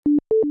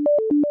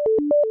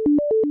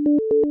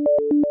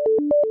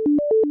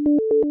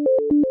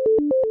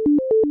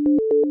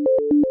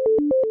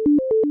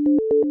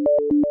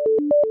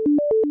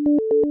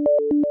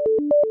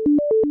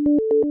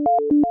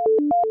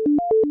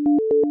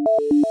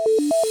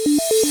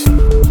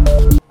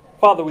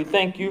Father, we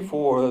thank you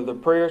for the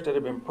prayers that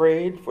have been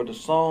prayed, for the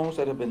songs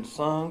that have been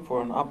sung,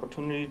 for an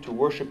opportunity to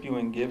worship you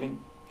in giving.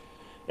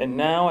 And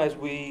now as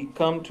we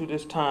come to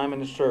this time in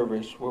the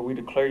service where we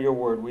declare your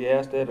word, we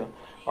ask that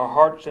our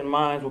hearts and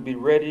minds will be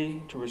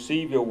ready to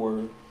receive your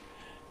word,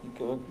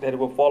 that it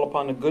will fall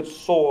upon the good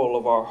soil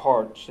of our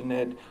hearts, and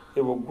that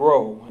it will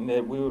grow, and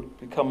that we will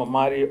become a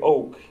mighty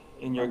oak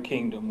in your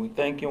kingdom. We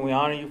thank you and we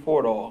honor you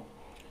for it all.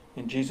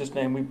 In Jesus'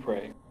 name we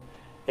pray.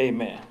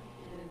 Amen.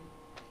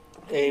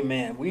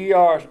 Amen. We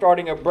are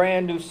starting a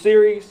brand new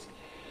series.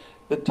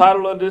 The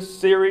title of this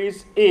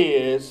series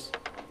is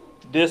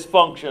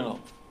Dysfunctional.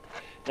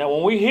 Now,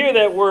 when we hear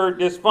that word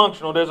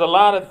dysfunctional, there's a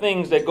lot of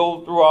things that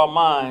go through our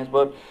minds,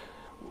 but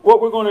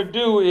what we're going to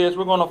do is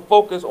we're going to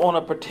focus on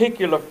a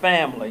particular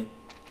family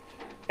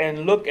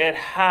and look at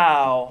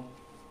how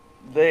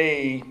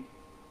they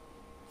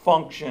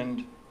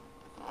functioned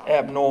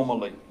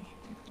abnormally.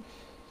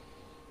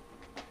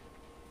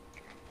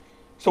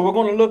 So we're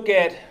going to look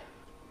at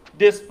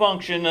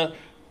dysfunction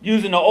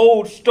using an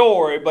old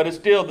story, but it's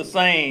still the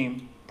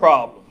same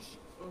problems.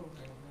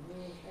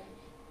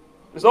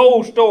 It's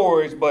old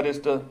stories, but it's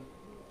the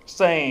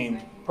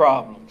same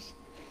problems.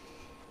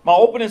 My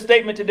opening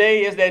statement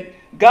today is that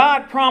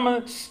God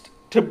promised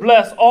to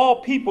bless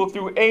all people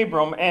through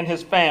Abram and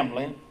his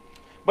family,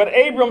 but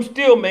Abram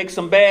still makes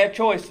some bad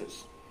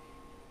choices.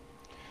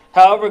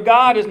 However,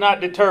 God is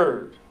not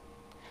deterred.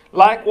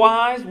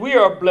 Likewise, we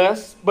are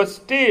blessed, but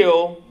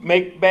still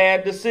make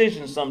bad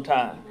decisions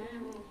sometimes.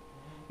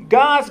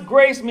 God's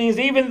grace means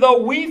even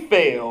though we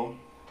fail,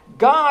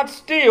 God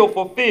still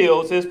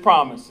fulfills his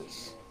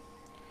promises.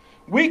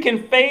 We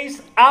can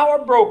face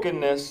our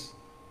brokenness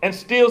and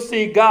still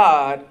see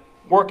God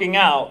working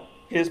out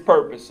his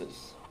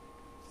purposes.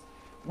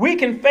 We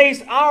can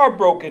face our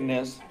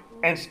brokenness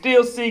and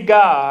still see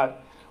God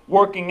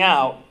working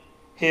out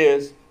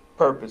his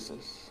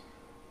purposes.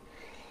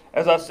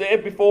 As I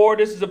said before,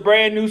 this is a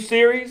brand new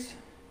series.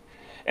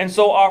 And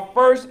so our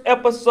first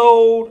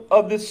episode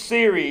of this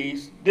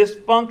series,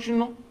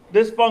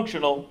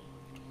 Dysfunctional,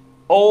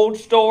 Old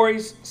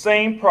Stories,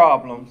 Same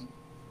Problems.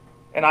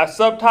 And I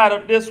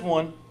subtitled this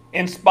one,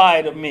 In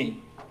Spite of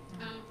Me.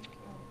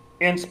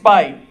 In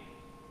Spite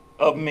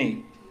of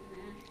Me.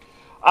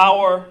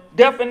 Our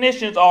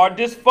definitions are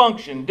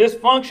dysfunction.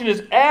 Dysfunction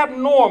is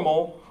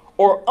abnormal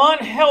or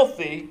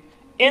unhealthy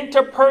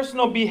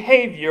interpersonal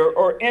behavior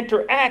or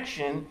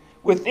interaction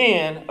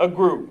within a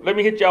group. Let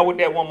me hit y'all with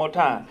that one more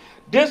time.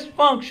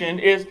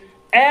 Dysfunction is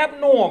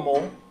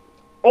abnormal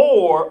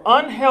or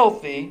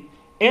unhealthy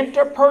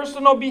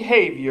interpersonal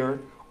behavior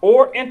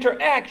or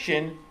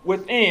interaction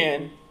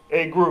within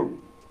a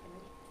group.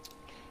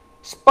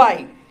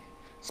 Spite.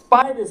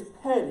 Spite is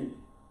petty,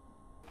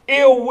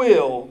 ill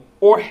will,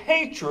 or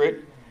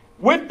hatred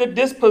with the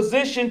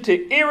disposition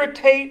to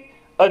irritate,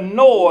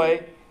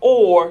 annoy,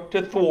 or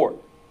to thwart.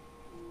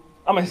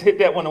 I'm going to hit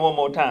that one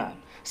more time.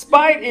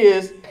 Spite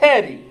is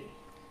petty,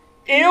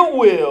 ill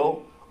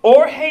will,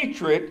 or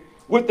hatred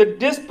with the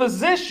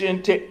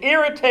disposition to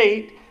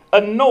irritate,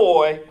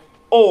 annoy,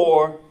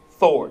 or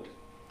thwart.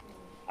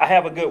 I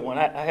have a good one.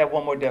 I have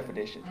one more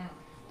definition.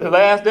 The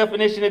last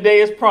definition today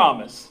is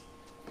promise.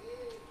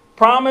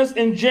 Promise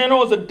in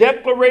general is a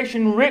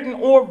declaration, written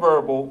or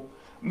verbal,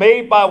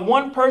 made by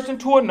one person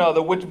to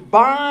another, which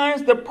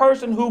binds the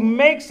person who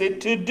makes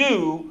it to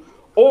do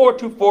or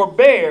to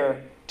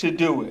forbear to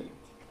do it.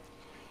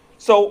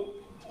 So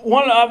I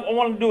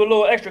want to do a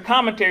little extra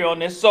commentary on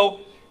this.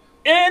 So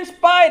in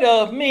spite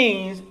of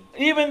means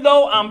even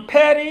though I'm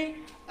petty,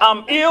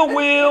 I'm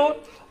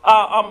ill-willed,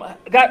 I'm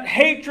got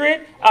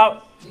hatred,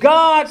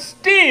 God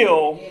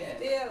still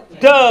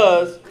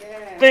does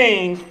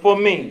things for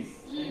me.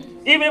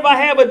 Even if I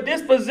have a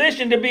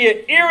disposition to be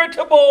an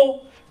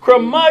irritable,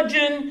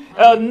 curmudgeon,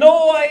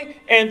 annoy,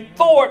 and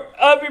thwart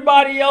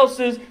everybody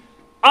else's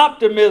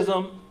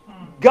optimism,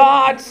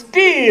 God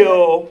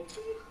still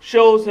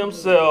shows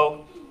himself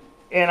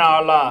in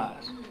our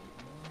lives.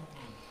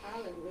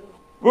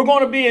 We're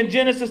going to be in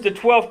Genesis, the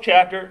 12th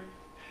chapter.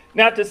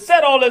 Now, to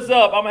set all this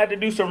up, I'm going to have to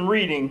do some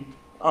reading.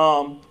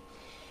 So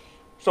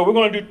we're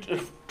going to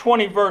do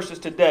 20 verses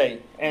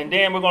today. And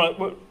then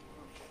the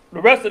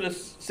rest of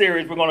this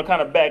series, we're going to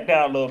kind of back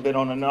down a little bit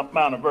on the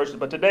amount of verses.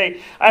 But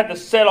today, I have to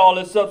set all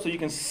this up so you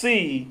can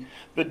see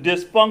the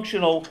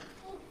dysfunctional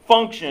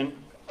function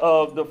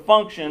of the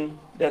function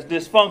that's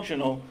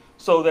dysfunctional,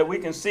 so that we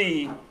can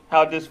see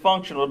how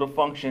dysfunctional the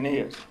function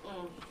is.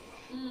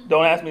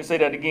 Don't ask me to say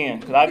that again,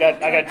 because I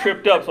got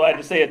tripped up, so I had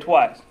to say it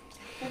twice.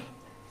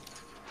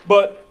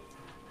 But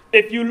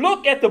if you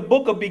look at the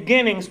book of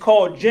beginnings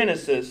called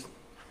Genesis,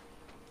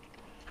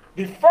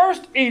 the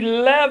first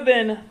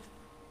 11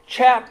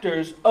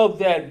 chapters of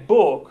that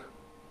book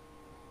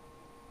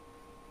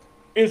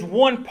is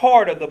one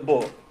part of the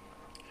book.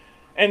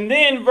 And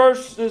then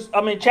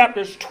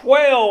chapters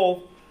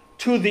 12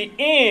 to the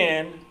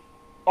end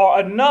are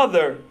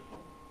another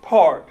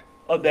part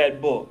of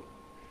that book.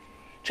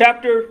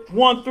 Chapter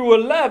 1 through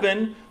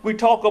 11, we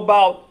talk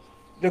about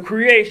the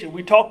creation.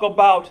 We talk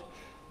about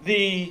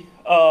the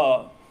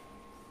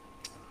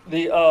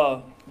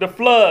the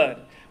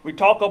flood. We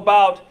talk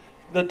about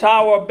the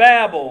Tower of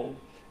Babel.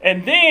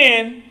 And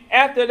then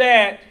after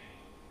that,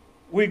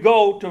 we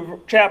go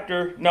to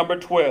chapter number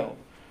 12.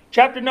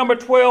 Chapter number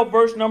 12,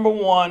 verse number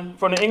 1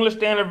 from the English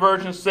Standard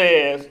Version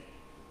says,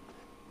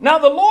 "Now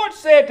the Lord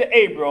said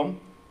to Abram,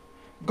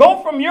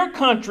 go from your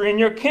country and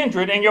your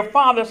kindred and your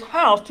father's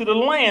house to the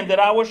land that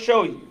I will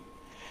show you.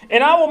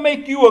 And I will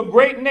make you a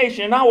great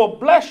nation, and I will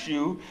bless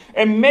you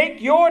and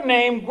make your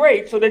name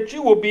great so that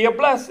you will be a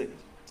blessing.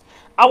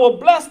 I will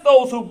bless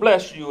those who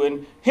bless you,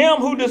 and him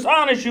who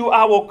dishonors you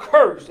I will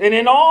curse. And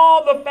in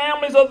all the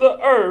families of the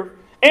earth,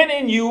 and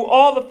in you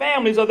all the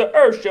families of the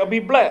earth shall be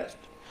blessed."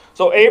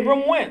 So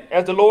Abram went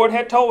as the Lord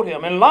had told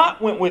him, and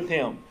Lot went with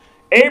him.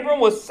 Abram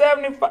was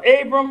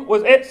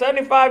at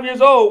 75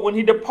 years old when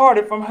he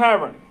departed from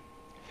Haran.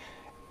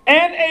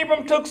 And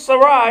Abram took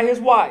Sarai his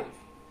wife,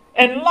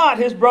 and Lot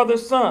his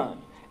brother's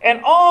son,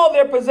 and all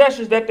their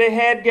possessions that they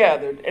had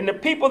gathered, and the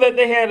people that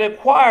they had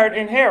acquired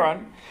in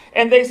Haran,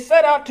 and they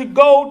set out to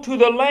go to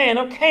the land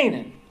of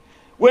Canaan.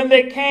 When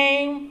they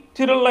came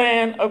to the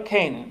land of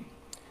Canaan,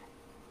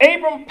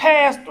 Abram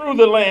passed through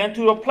the land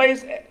to a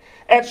place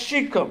at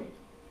Shechem,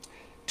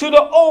 to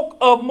the oak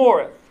of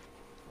Moreh.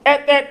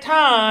 At that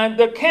time,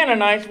 the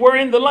Canaanites were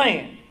in the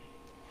land.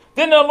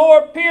 Then the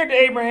Lord appeared to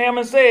Abraham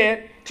and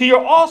said, "To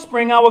your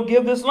offspring I will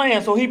give this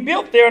land." So he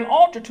built there an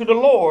altar to the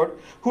Lord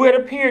who had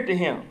appeared to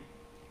him.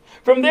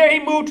 From there he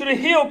moved to the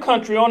hill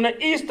country on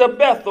the east of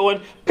Bethel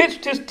and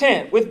pitched his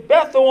tent, with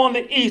Bethel on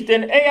the east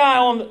and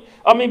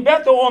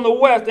Bethel on the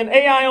west and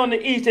Ai on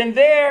the east. And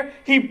there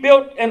he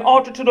built an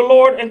altar to the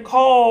Lord and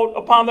called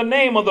upon the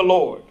name of the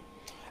Lord.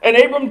 And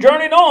Abram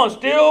journeyed on,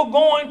 still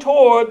going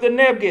toward the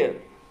Negev.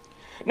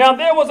 Now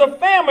there was a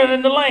famine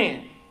in the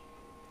land.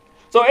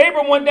 So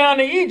Abram went down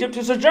to Egypt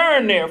to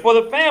sojourn there, for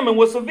the famine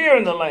was severe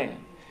in the land.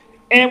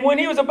 And when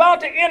he was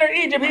about to enter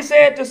Egypt, he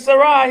said to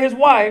Sarai his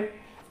wife,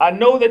 "I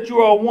know that you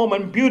are a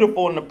woman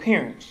beautiful in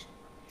appearance.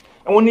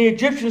 And when the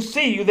Egyptians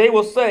see you, they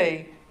will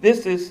say,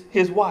 'This is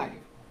his wife.'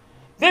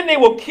 Then they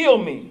will kill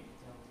me,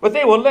 but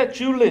they will let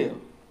you live.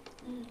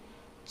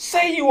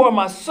 Say you are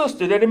my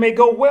sister, that it may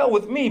go well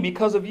with me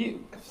because of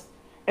you,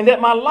 and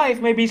that my life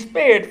may be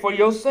spared for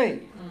your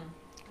sake."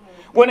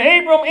 When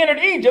Abram entered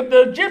Egypt,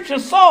 the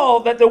Egyptians saw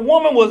that the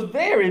woman was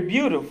very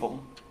beautiful.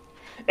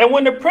 And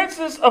when the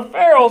princes of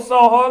Pharaoh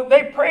saw her,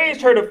 they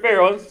praised her to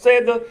Pharaoh and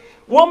said the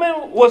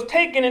woman was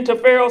taken into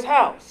Pharaoh's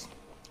house.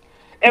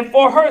 And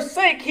for her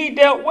sake he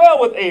dealt well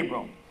with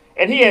Abram.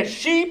 And he had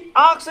sheep,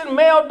 oxen,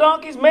 male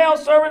donkeys, male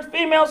servants,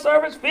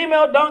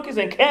 female donkeys,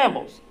 and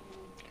camels.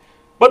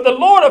 But the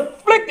Lord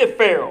afflicted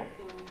Pharaoh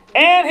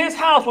and his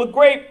house with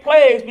great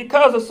plagues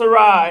because of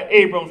Sarai,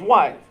 Abram's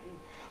wife.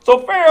 So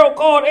Pharaoh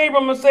called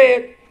Abram and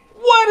said,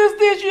 "What is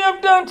this you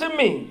have done to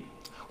me?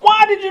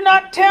 Why did you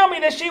not tell me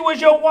that she was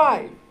your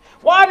wife?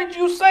 Why did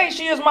you say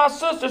she is my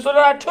sister so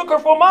that I took her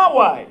for my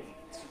wife?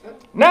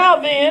 Now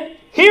then,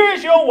 here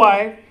is your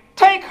wife.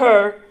 Take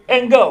her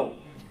and go."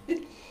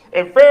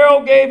 And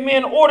Pharaoh gave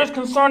men orders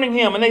concerning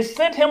him, and they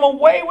sent him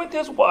away with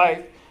his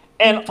wife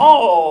and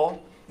all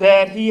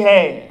that he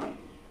had.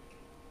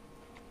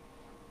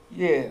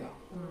 Yeah.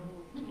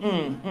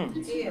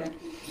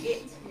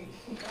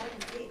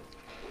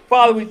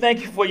 Father, we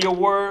thank you for your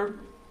word.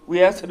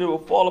 We ask that it will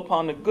fall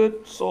upon the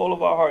good soul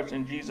of our hearts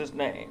in Jesus'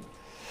 name.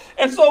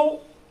 And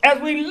so,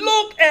 as we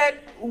look at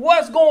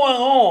what's going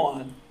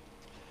on,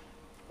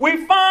 we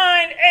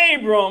find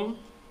Abram,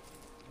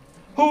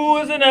 who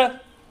is in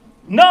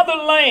another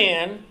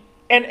land,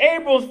 and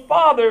Abram's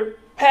father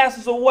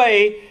passes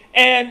away.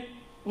 And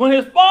when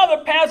his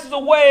father passes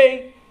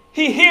away,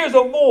 he hears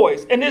a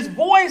voice. And this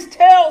voice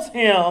tells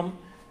him,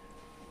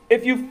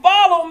 "If you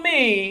follow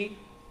me,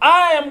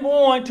 I am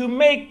going to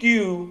make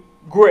you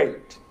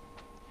great."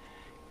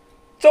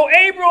 So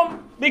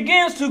Abram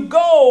begins to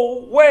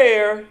go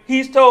where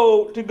he's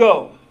told to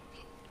go.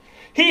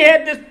 He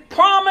had this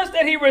promise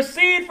that he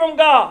received from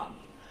God.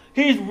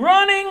 He's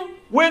running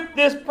with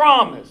this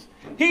promise.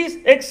 He's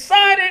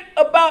excited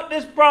about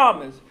this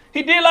promise.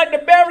 He did like the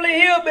Beverly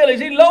Hillbillies.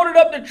 He loaded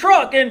up the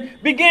truck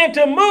and began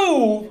to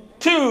move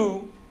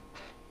to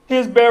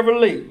his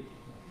Beverly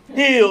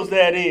Hills,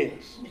 that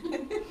is.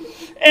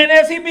 And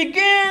as he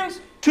begins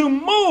to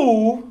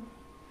move,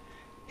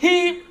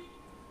 he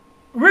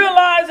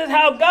realizes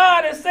how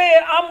God has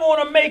said, "I'm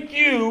going to make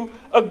you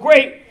a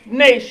great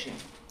nation."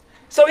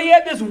 So he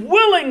had this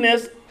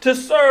willingness to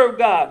serve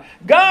God.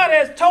 God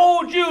has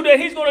told you that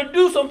he's going to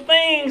do some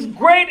things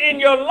great in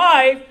your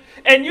life,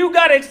 and you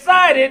got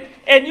excited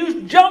and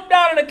you jumped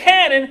out of the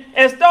cannon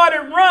and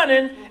started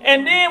running.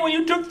 And then when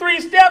you took 3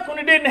 steps, when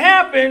it didn't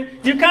happen,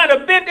 you kind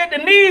of bent at the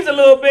knees a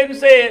little bit and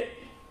said,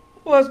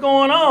 "What's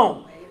going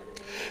on?"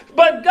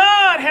 But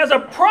God has a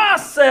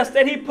process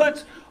that he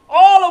puts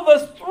all of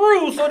us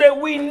through so that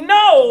we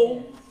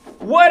know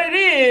what it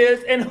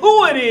is and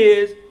who it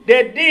is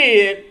that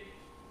did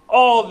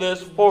all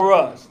this for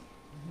us.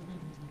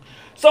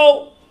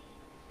 So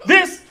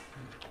this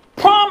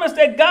promise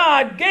that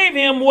God gave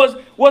him was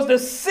the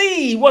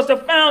seed, was the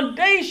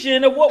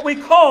foundation of what we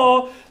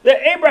call the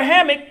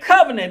Abrahamic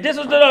covenant. This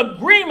is the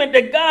agreement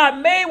that God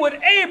made with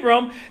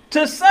Abram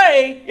to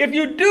say, if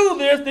you do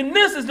this, then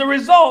this is the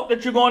result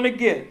that you're going to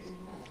get.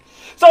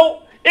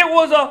 So it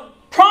was a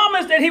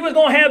promise that he was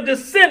going to have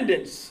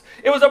descendants.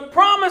 It was a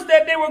promise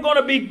that they were going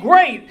to be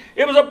great.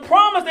 It was a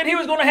promise that he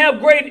was going to have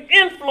great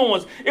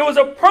influence. It was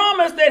a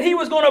promise that he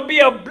was going to be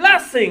a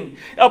blessing.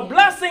 A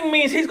blessing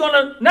means he's going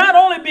to not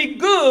only be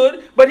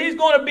good, but he's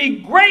going to be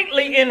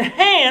greatly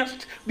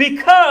enhanced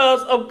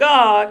because of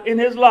God in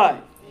his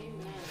life.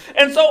 Amen.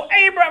 And so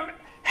Abram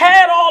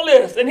had all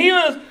this, and he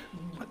was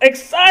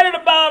excited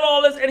about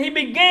all this, and he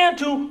began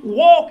to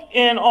walk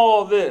in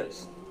all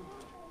this.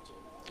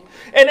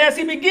 And as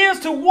he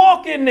begins to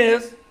walk in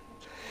this,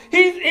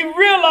 he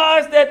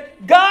realized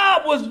that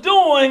God was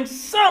doing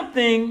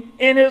something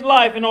in his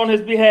life and on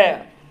his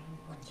behalf.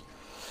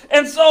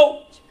 And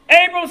so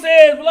Abram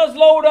says, let's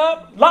load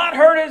up. Lot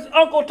heard his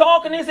uncle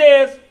talking. He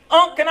says,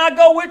 Unc, can I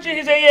go with you?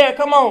 He said, yeah,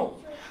 come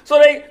on. So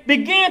they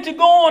began to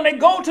go on. They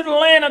go to the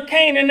land of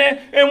Canaan.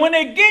 And when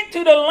they get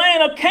to the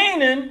land of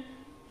Canaan,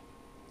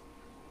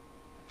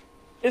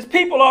 his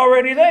people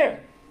already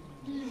there.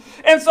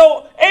 And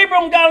so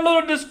Abram got a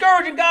little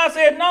discouraged, and God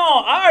said, no,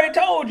 I already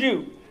told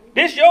you,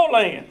 this your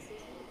land.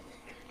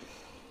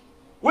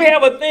 We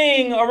have a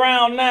thing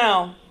around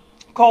now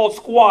called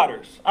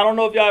squatters. I don't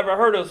know if y'all ever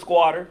heard of a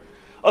squatter.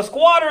 A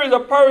squatter is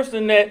a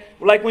person that,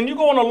 like when you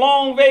go on a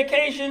long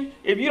vacation,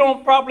 if you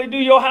don't properly do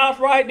your house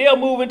right, they'll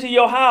move into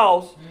your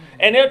house,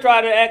 and they'll try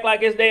to act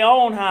like it's their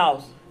own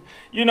house.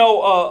 You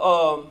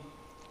know,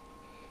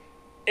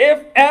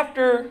 if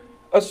after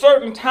a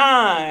certain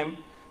time,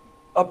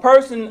 a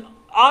person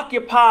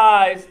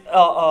occupies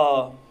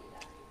a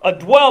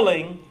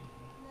dwelling,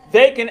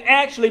 they can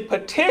actually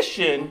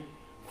petition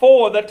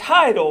for the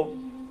title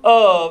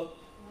of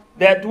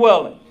that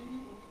dwelling.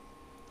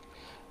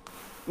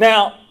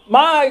 Now,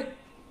 my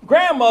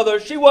grandmother,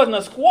 she wasn't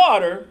a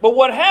squatter, but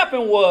what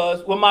happened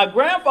was when my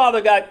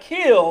grandfather got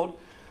killed,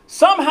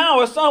 somehow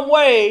or some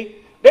way,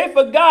 they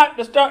forgot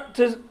to start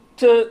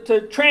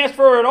to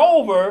transfer it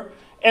over.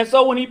 And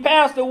so when he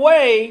passed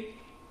away,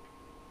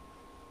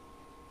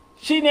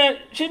 she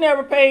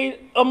never paid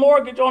a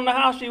mortgage on the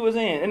house she was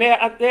in. And they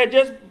had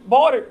just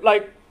bought it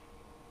like,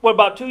 what,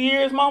 about 2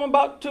 years, Mama?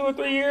 About 2 or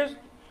 3 years?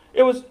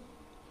 It was,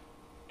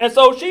 and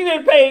so she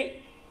didn't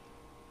pay.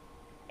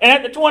 And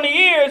after 20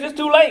 years, it's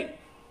too late.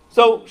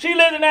 So she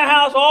lived in that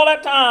house all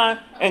that time,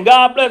 and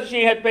God bless her, she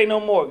ain't had to pay no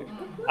mortgage.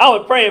 I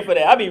was praying for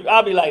that.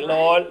 I'll be like,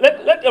 Lord,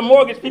 let the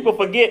mortgage people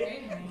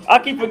forget. I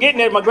keep forgetting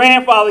that my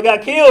grandfather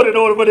got killed in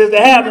order for this to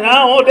happen. I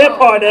don't want that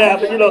part to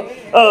happen, you know.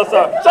 Oh,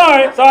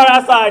 sorry,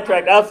 I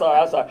sidetracked. I'm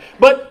sorry.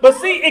 But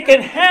see, it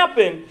can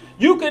happen.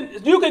 You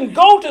can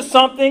go to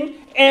something,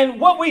 and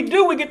what we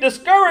do, we get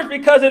discouraged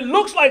because it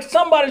looks like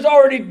somebody's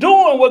already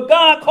doing what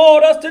God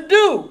called us to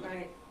do.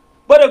 Right.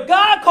 But if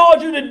God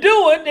called you to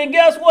do it, then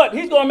guess what?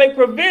 He's going to make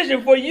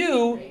provision for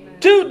you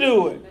to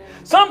do it.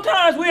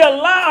 Sometimes we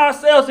allow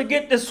ourselves to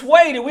get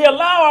dissuaded. We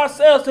allow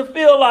ourselves to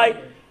feel like,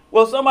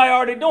 well, somebody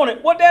already doing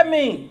it. What that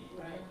mean?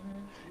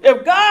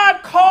 If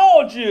God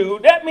called you,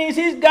 that means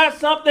he's got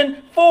something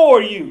for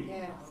you.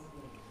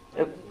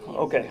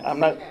 Okay,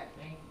 I'm not...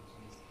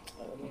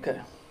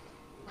 Okay.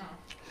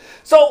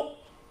 So,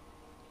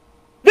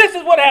 this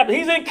is what happened.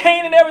 He's in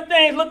Canaan,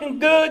 everything's looking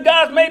good.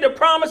 God's made the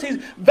promise. He's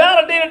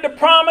validated the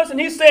promise, and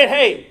he said,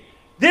 hey,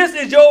 this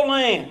is your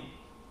land.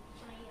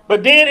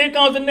 But then here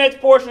comes the next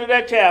portion of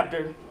that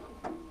chapter.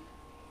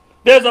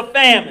 There's a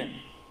famine.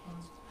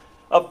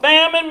 A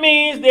famine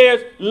means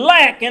there's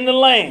lack in the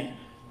land.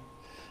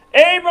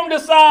 Abram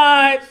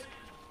decides,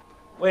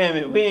 wait a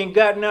minute, we ain't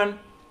got none.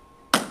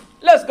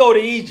 Let's go to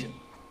Egypt.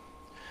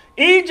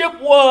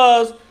 Egypt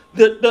was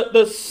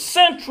the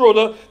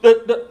central,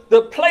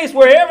 the place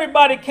where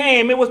everybody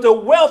came. It was the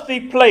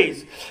wealthy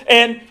place.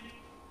 And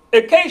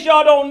in case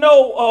y'all don't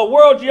know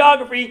world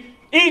geography,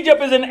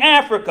 Egypt is in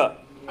Africa.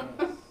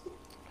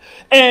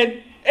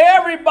 And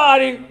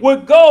everybody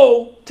would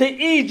go to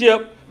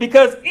Egypt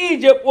because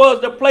Egypt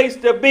was the place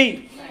to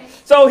be.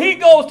 So he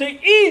goes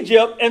to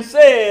Egypt and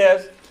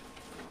says,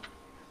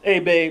 hey,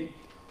 babe,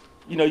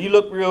 you know, you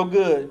look real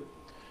good.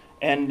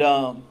 And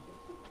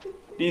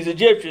these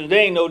Egyptians,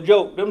 they ain't no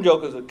joke. Them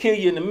jokers will kill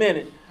you in a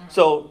minute.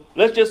 So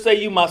let's just say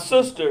you my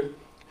sister.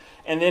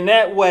 And then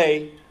that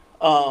way,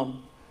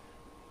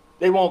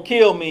 they won't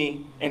kill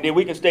me. And then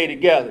we can stay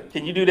together.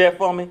 Can you do that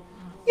for me?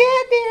 Yeah,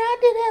 I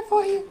did that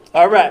for you.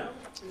 All right.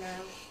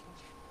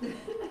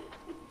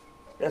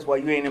 That's why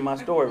you ain't in my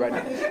story right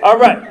now. All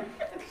right.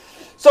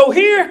 So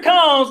here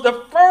comes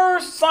the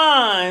first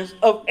signs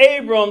of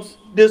Abram's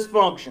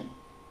dysfunction.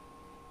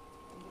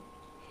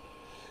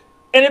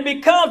 And it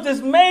becomes this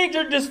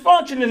major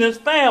dysfunction in his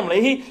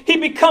family. He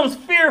becomes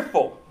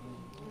fearful.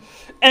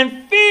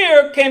 And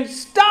fear can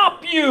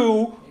stop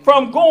you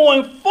from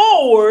going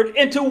forward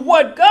into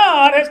what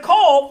God has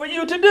called for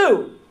you to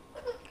do.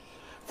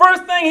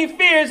 First thing he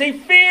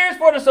fears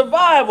for the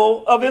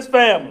survival of his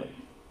family.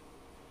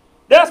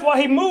 That's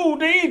why he moved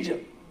to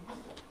Egypt.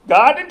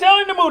 God didn't tell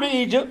him to move to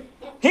Egypt.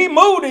 He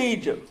moved to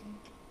Egypt.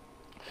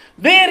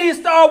 Then he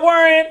started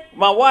worrying,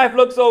 my wife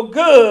looks so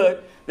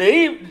good, the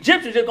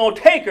Egyptians just going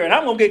to take her and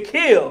I'm going to get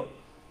killed.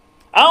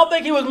 I don't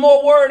think he was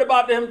more worried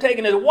about him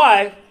taking his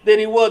wife than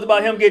he was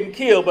about him getting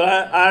killed, but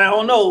I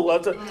don't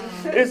know.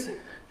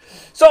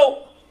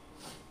 So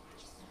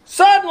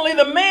suddenly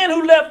the man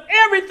who left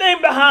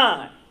everything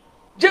behind,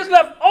 just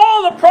left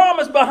all the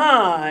promise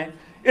behind,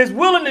 is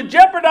willing to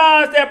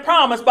jeopardize that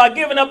promise by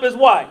giving up his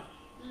wife.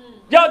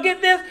 Y'all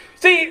get this?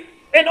 See,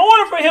 in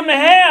order for him to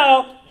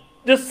have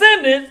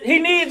descendants, he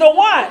needs a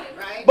wife.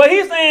 Right. But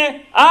he's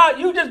saying,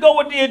 you just go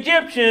with the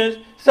Egyptians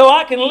so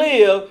I can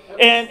live.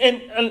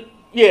 And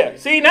yeah,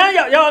 see, now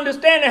y'all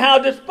understanding how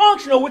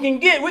dysfunctional we can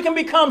get. We can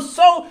become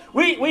so,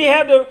 we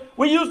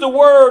use the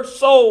word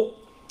so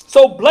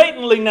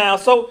blatantly now.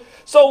 So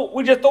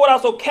we just throw it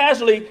out so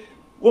casually.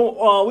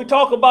 When we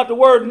talk about the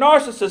word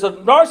narcissist. A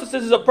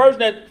narcissist is a person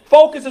that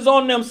focuses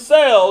on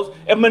themselves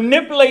and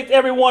manipulates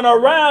everyone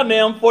around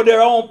them for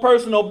their own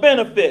personal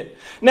benefit.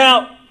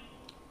 Now,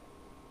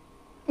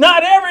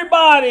 not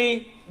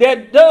everybody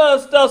that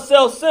does stuff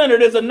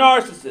self-centered is a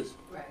narcissist.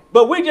 Right.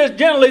 But we just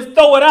generally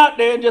throw it out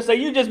there and just say,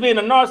 you just being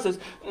a narcissist.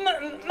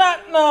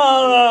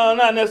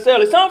 Not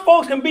necessarily. Some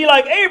folks can be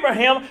like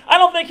Abraham. I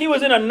don't think he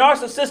was in a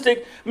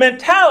narcissistic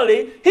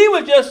mentality. He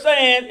was just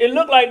saying, it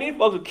looked like these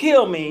folks would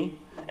kill me.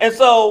 And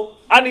so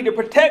I need to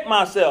protect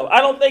myself.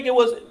 I don't think it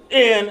was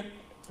in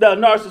the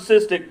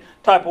narcissistic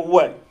type of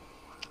way.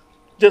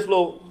 Just a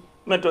little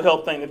mental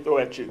health thing to throw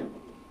at you.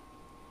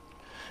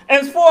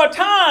 And for a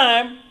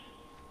time,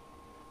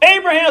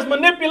 Abraham's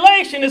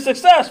manipulation is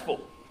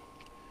successful.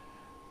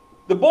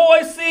 The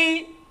boys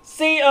see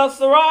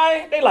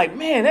Sarai. They like,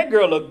 man, that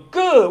girl look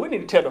good. We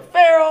need to tell the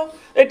Pharaoh.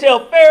 They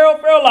tell Pharaoh.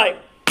 Pharaoh like,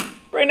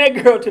 bring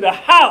that girl to the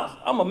house.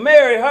 I'm going to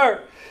marry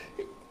her.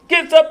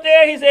 Gets up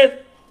there. He says,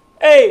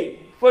 hey,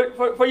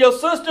 for your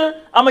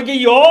sister, I'm going to give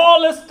you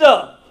all this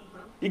stuff.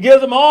 He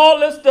gives them all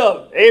this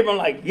stuff. Abram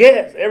like,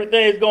 yes,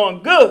 everything's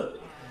going good.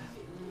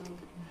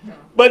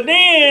 But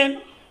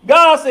then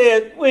God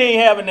said, we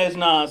ain't having this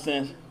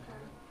nonsense.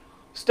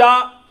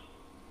 Stop.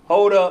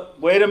 Hold up.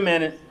 Wait a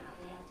minute.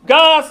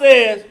 God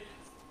says,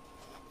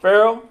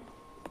 Pharaoh,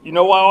 you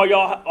know why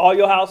all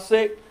your house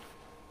sick?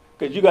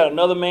 Because you got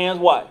another man's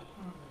wife.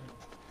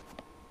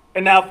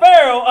 And now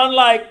Pharaoh,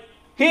 unlike,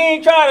 he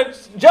ain't trying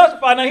to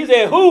justify nothing. He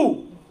said,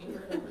 who?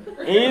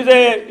 And he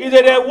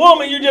said, that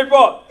woman you just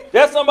brought,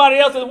 that's somebody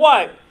else's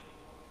wife.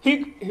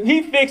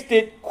 He fixed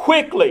it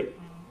quickly.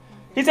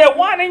 He said,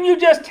 why didn't you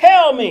just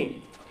tell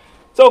me?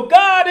 So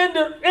God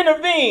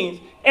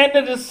intervenes, and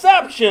the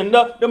deception,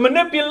 the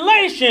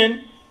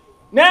manipulation,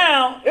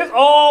 now it's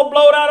all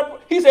blown out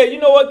of. He said, you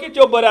know what? Get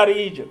your butt out of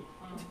Egypt.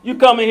 You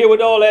come in here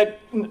with all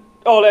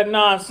that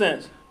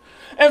nonsense.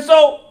 And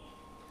so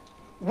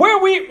where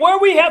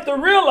we have to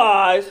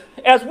realize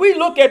as we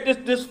look at this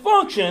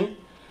dysfunction,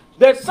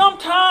 that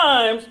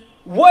sometimes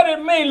what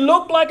it may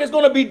look like is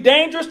going to be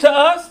dangerous to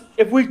us,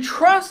 if we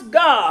trust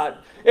God,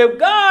 if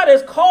God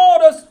has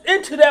called us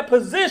into that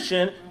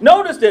position,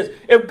 notice this,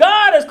 if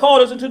God has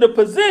called us into the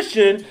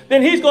position,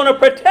 then he's going to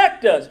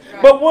protect us.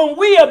 Right. But when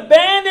we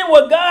abandon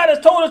what God has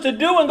told us to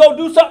do and go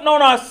do something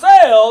on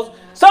ourselves,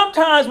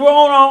 sometimes we're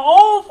on our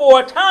own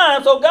for a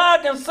time, so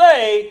God can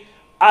say,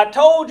 I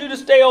told you to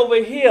stay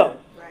over here.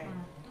 Right.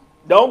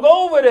 Don't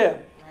go over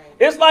there. Right.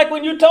 It's like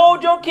when you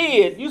told your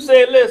kid, you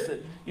said,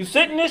 listen, you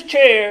sit in this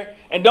chair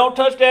and don't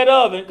touch that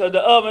oven because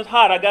the oven's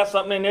hot. I got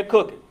something in there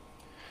cooking.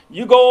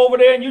 You go over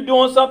there and you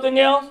doing something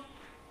else,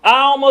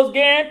 I almost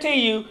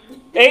guarantee you,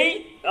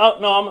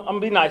 I'm going to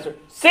be nicer,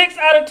 6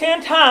 out of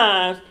 10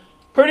 times,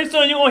 pretty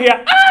soon you're going to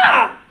hear,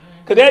 ah!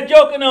 Because that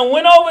joker done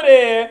went over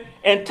there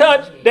and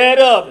touched that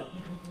oven.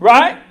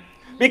 Right?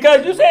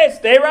 Because you said,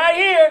 stay right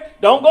here.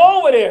 Don't go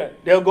over there.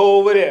 They'll go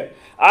over there.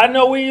 I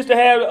know we used to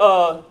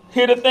have,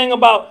 hear the thing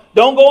about,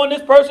 don't go in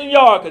this person's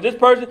yard because this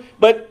person,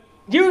 but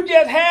you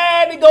just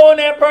had to go in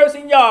that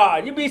person's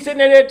yard. You be sitting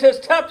there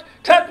just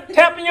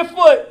tapping your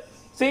foot.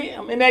 See,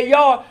 I'm in that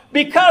yard.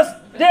 Because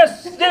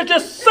there's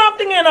just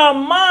something in our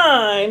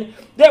mind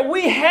that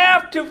we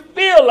have to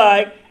feel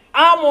like,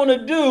 I'm going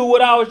to do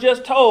what I was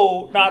just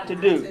told not to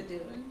do.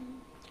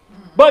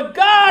 But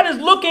God is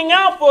looking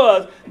out for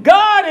us.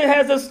 God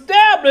has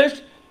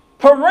established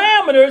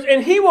parameters,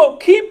 and he will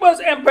keep us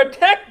and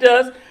protect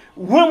us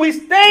when we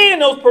stay in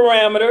those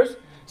parameters.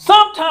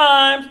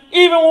 Sometimes,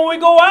 even when we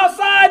go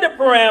outside the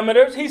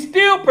parameters, he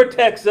still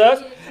protects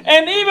us.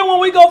 And even when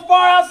we go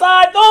far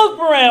outside those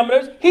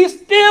parameters, he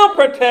still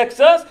protects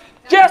us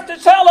just to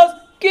tell us,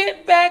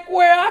 get back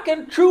where I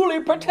can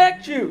truly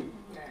protect you.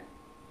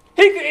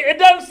 It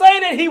doesn't say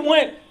that he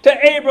went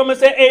to Abram and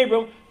said,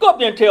 Abram, go up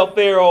there and tell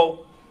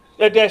Pharaoh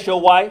that that's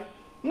your wife.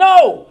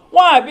 No.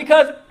 Why?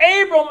 Because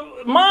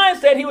Abram's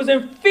mindset, he was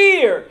in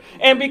fear.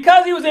 And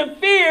because he was in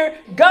fear,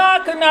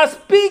 God could not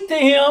speak to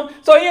him.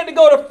 So he had to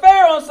go to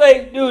Pharaoh and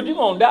say, dude, you're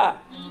going to die.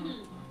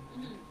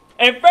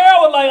 And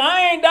Pharaoh was like,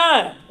 I ain't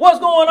dying. What's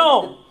going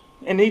on?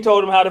 And he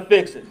told him how to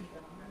fix it.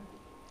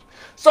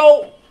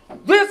 So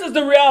this is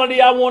the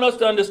reality I want us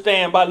to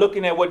understand by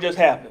looking at what just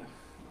happened.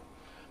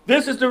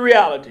 This is the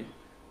reality.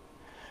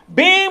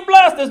 Being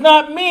blessed does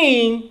not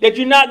mean that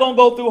you're not going to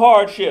go through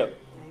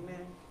hardship. Amen.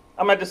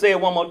 I'm going to have to say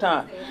it one more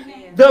time.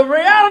 Amen. The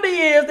reality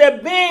is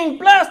that being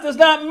blessed does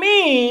not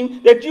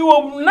mean that you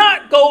will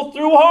not go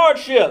through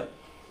hardship.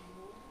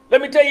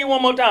 Let me tell you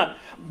one more time.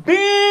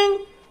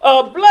 Being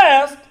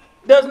blessed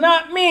does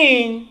not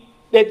mean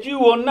that you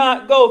will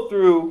not go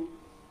through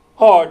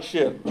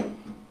hardship.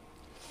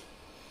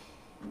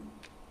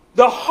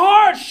 The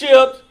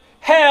hardships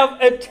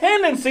have a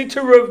tendency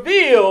to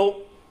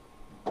reveal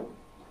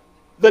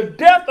the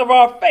depth of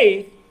our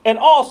faith and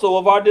also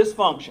of our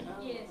dysfunction.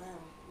 Yes.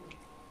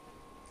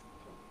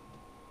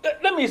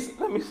 Let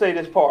me say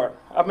this part.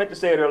 I meant to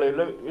say it earlier.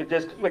 Let me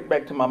just click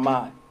back to my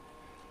mind.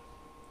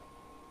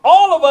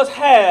 All of us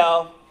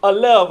have a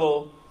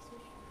level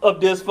of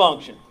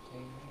dysfunction.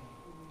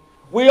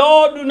 We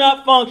all do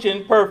not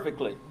function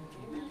perfectly.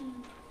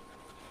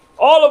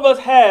 All of us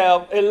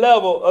have a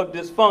level of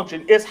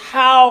dysfunction. It's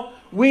how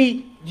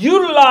we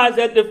utilize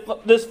that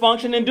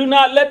dysfunction and do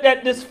not let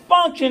that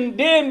dysfunction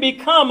then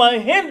become a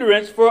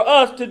hindrance for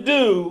us to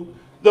do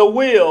the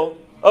will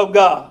of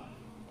God.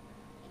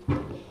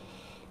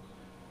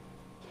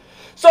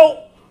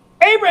 So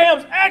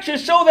Abraham's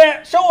actions show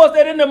us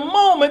that in the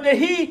moment that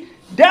he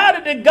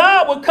doubted that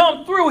God would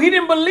come through, he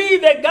didn't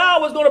believe that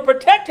God was going to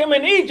protect him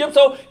in Egypt,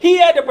 so he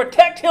had to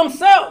protect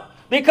himself.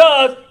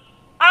 Because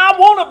I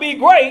want to be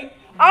great,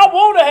 I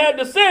want to have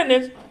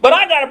descendants, but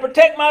I got to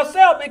protect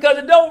myself because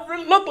it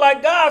don't look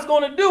like God's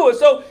going to do it.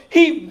 So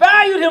he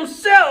valued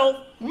himself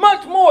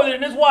much more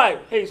than his wife.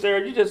 Hey,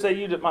 Sarah, you just say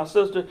you my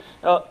sister.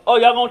 Oh,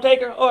 y'all going to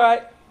take her? All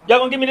right. Y'all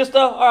going to give me this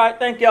stuff? All right,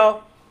 thank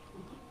y'all.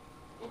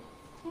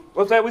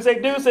 What's that? We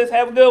say deuces,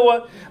 have a good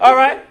one. All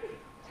right.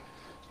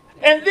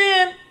 And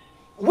then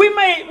we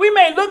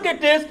may look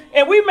at this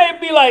and we may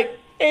be like,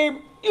 hey,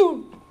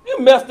 you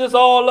messed this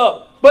all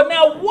up. But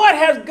now what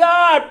has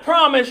God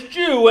promised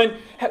you and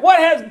what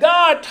has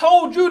God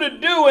told you to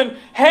do and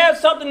have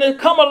something to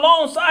come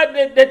alongside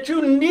that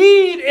you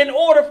need in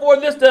order for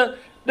this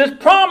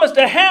promise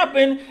to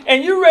happen,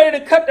 and you're ready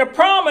to cut the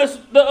promise,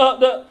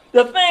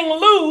 the thing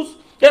loose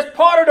that's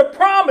part of the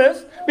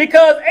promise,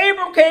 because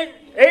Abram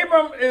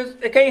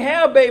can't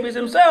have babies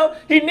himself.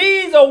 He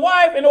needs a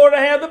wife in order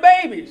to have the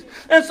babies.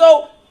 And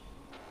so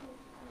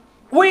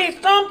we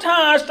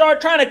sometimes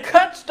start trying to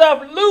cut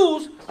stuff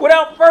loose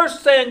without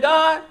first saying,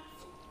 God,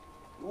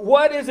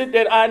 what is it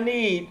that I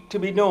need to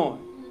be doing?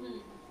 Mm-hmm.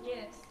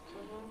 Yes.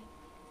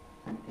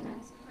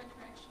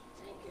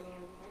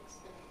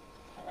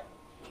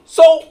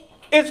 So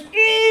it's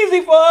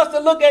easy for us to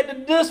look at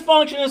the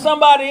dysfunction in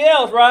somebody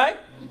else, right?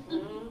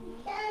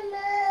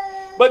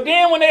 But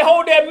then when they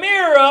hold that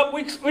mirror up,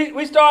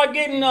 we start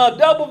getting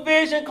double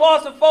vision,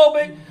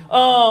 claustrophobic.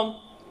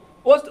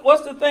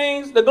 What's the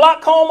things? The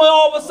glaucoma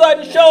all of a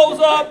sudden shows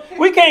up.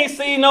 We can't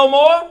see no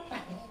more.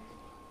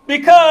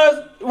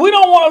 Because we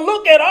don't want to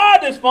look at our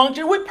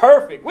dysfunction. We're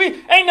perfect.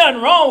 Ain't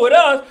nothing wrong with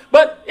us.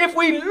 But if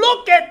we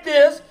look at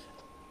this,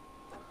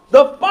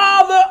 the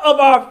father of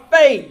our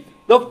faith,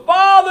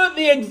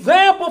 the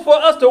example for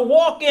us to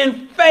walk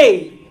in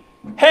faith,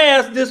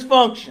 has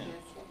dysfunction.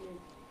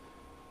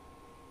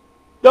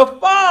 The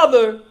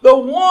father, the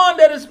one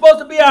that is supposed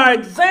to be our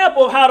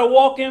example of how to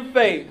walk in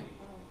faith,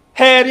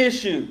 had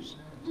issues.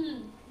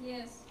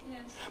 Yes,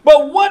 yes.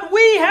 But what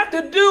we have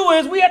to do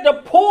is we have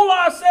to pull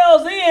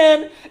ourselves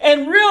in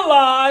and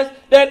realize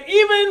that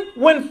even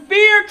when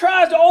fear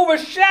tries to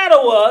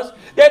overshadow us,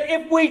 that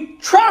if we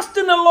trust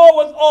in the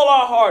Lord with all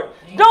our heart,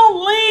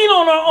 don't lean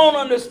on our own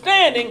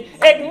understanding,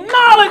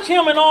 acknowledge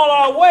Him in all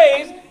our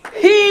ways,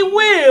 He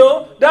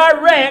will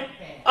direct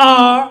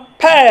our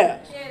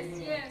paths. Yes,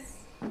 yes.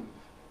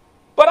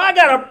 But I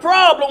got a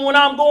problem when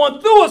I'm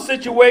going through a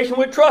situation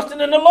with trusting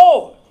in the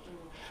Lord.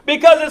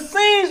 Because it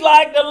seems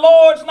like the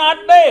Lord's not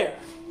there.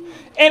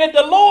 And if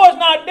the Lord's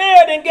not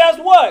there, then guess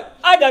what?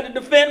 I got to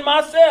defend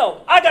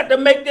myself. I got to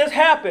make this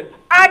happen.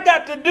 I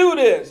got to do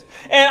this.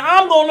 And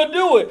I'm going to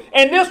do it.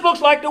 And this looks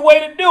like the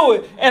way to do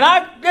it. And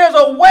there's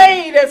a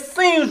way that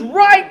seems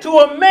right to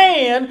a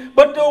man,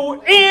 but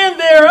the end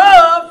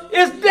thereof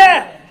is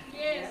death.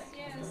 Yes,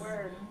 yes.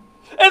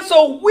 And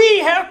so we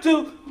have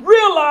to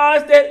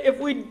realize that if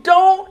we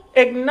don't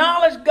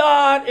acknowledge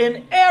God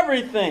in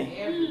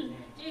everything,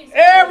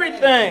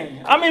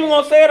 everything. I'm even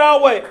going to say it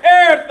our way.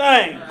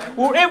 Everything.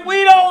 Well, if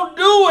we don't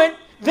do it,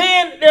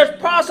 then there's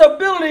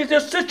possibilities,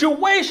 there's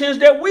situations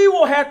that we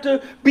will have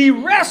to be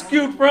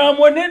rescued from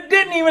when it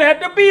didn't even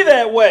have to be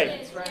that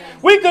way.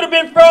 We could have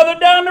been further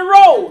down the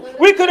road.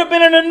 We could have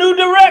been in a new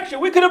direction.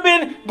 We could have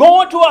been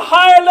going to a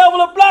higher level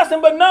of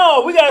blessing. But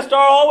no, we got to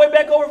start all the way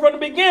back over from the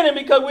beginning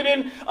because we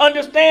didn't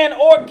understand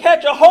or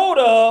catch a hold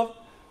of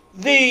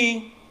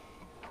the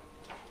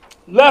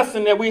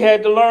lesson that we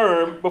had to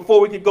learn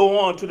before we could go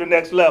on to the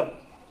next level.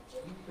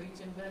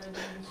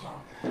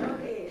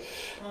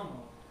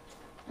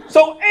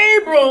 So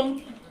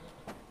Abram,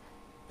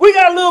 we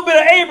got a little bit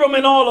of Abram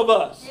in all of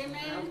us.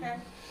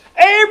 Amen.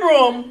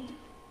 Abram,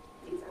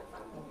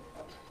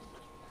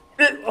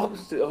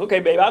 okay,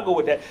 baby, I'll go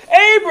with that.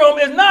 Abram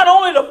is not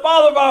only the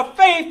father of our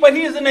faith, but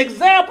he is an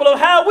example of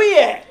how we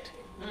act.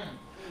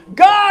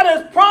 God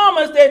has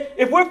promised that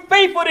if we're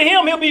faithful to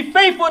him, he'll be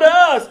faithful to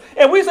us.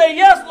 And we say,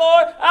 yes,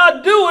 Lord,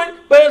 I'll do it,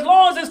 but as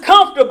long as it's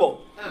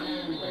comfortable.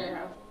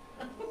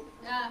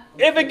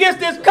 If it gets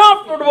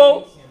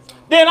discomfortable,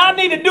 then I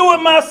need to do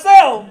it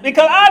myself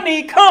because I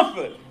need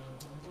comfort.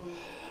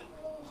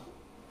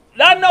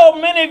 I know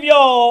many of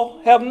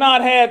y'all have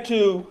not had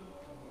to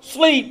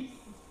sleep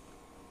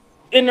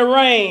in the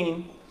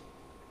rain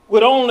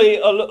with only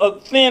a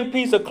thin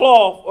piece of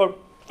cloth or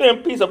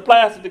thin piece of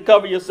plastic to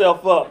cover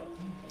yourself up.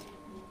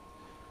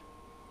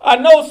 I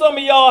know some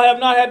of y'all have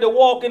not had to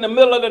walk in the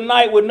middle of the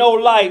night with no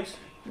lights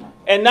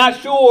and not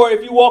sure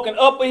if you're walking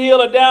up a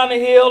hill or down a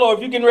hill or if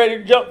you're getting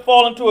ready to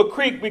fall into a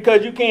creek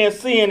because you can't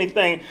see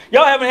anything.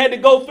 Y'all haven't had to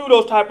go through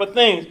those type of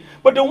things.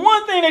 But the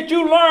one thing that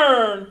you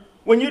learn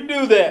when you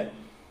do that,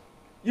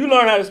 you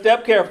learn how to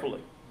step carefully.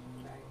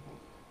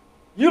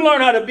 You learn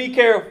how to be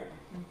careful.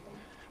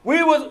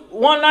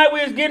 One night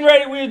we was getting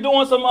ready, we was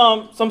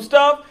doing some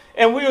stuff,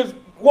 and we was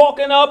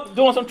walking up,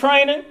 doing some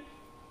training,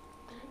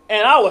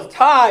 and I was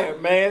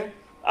tired, man.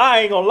 I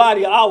ain't gonna lie to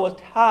you, I was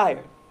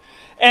tired.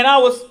 And I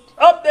was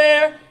up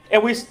there,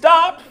 and we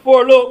stopped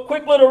for a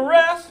quick little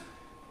rest,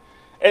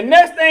 and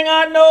next thing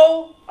I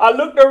know, I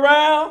looked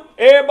around,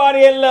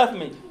 everybody had left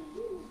me.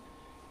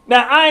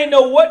 Now, I ain't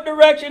know what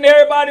direction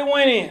everybody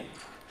went in.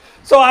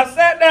 So I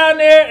sat down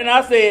there, and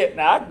I said,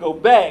 now I can go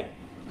back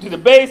to the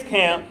base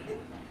camp,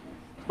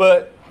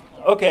 but,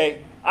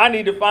 okay, I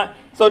need to find.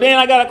 So then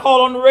I got a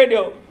call on the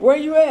radio, where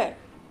you at?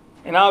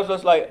 And I was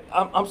just like,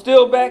 I'm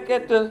still back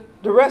at the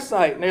rest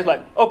site. And they was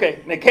like, okay.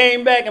 And they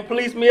came back and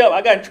policed me up.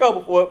 I got in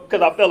trouble for it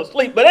because I fell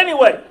asleep. But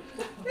anyway,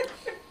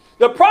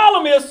 the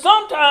problem is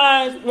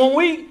sometimes when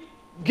we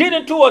get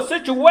into a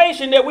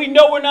situation that we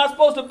know we're not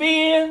supposed to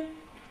be in,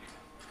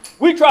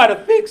 we try to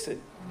fix it.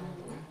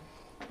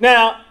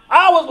 Now,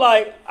 I was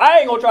like, I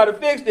ain't going to try to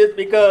fix this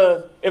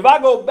because if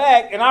I go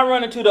back and I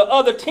run into the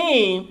other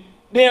team,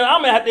 then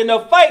I'm going to have to end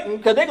up fighting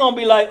because they're going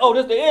to be like, oh,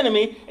 this is the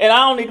enemy, and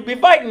I don't need to be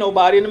fighting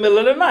nobody in the middle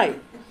of the night.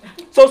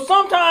 So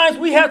sometimes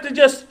we have to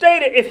just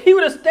state it. If he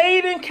would have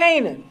stayed in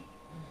Canaan,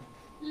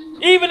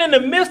 even in the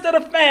midst of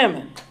the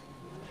famine,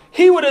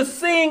 he would have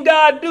seen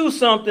God do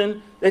something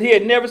that he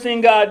had never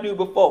seen God do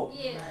before.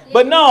 Yes.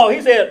 But no,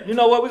 he said, you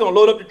know what, we're going to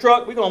load up the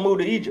truck, we're going to move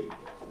to Egypt.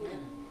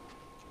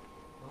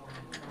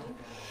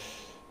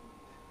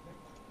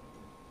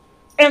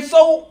 And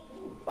so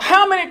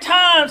how many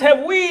times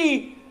have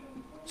we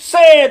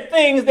said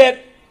things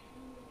that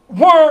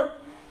weren't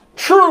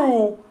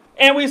true,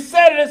 and we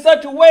said it in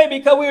such a way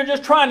because we were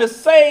just trying to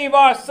save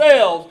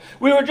ourselves.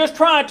 We were just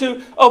trying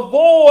to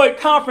avoid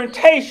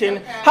confrontation.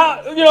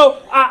 How, you know,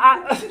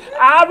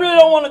 I really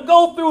don't want to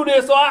go through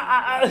this, so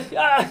I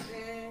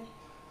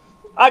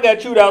got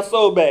chewed out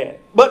so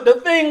bad. But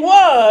the thing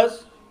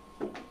was,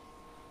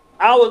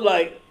 I was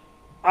like,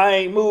 I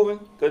ain't moving,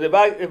 because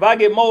if I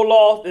get more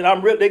lost, then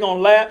they're going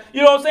to laugh.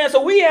 You know what I'm saying?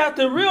 So we have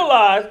to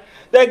realize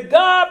that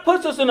God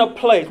puts us in a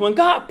place. When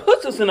God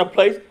puts us in a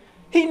place,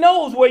 he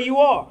knows where you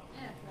are.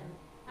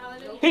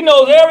 He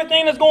knows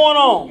everything that's going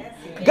on.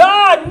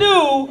 God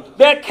knew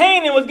that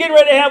Canaan was getting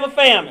ready to have a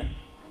famine.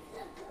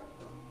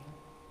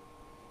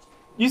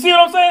 You see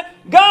what I'm saying?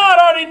 God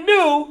already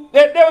knew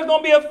that there was going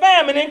to be a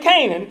famine in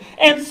Canaan.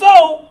 And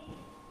so,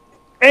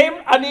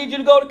 Abram, I need you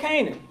to go to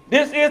Canaan.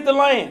 This is the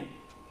land.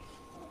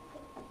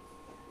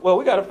 Well,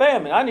 we got a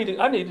famine. I need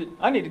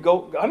to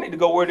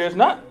go where there's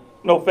not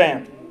no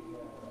famine.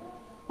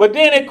 But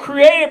then it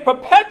created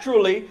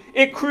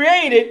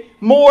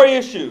more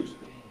issues.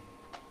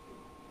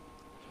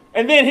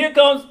 And then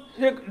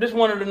this is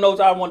one of the notes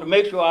I wanted to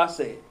make sure I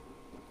said.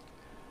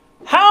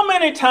 How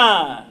many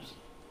times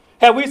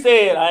have we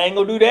said, I ain't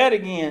going to do that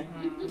again?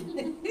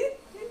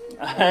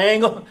 I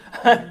ain't going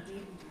to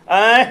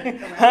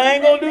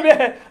do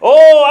that.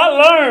 Oh, I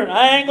learned.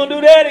 I ain't going to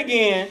do that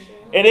again.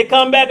 And it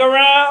come back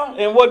around,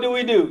 and what do?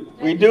 We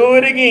do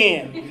it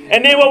again.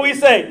 And then what we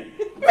say?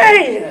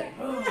 Man.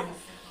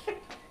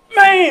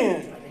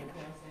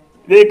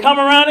 They come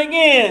around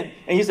again,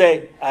 and you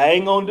say, I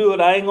ain't going to do it.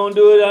 I ain't going to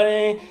do it.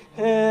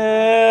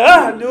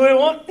 I'll do it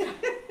once.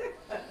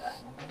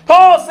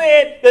 Paul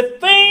said, the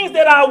things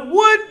that I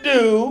would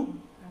do,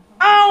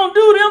 I don't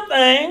do them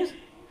things.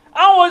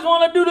 I always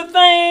want to do the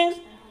things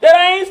that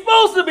I ain't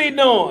supposed to be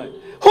doing.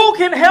 Who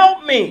can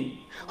help me?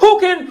 Who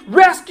can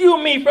rescue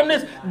me from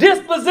this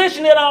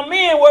disposition that I'm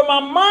in where my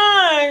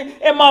mind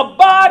and my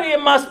body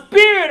and my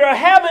spirit are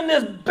having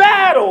this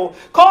battle,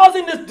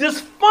 causing this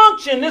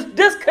dysfunction, this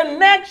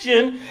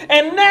disconnection,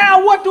 and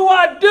now what do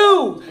I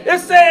do? It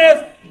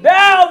says,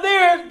 now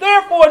there is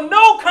therefore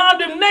no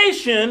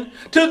condemnation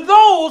to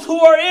those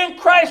who are in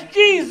Christ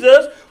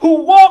Jesus,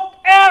 who walk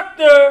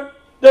after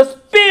the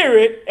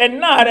Spirit and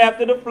not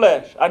after the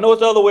flesh. I know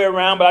it's the other way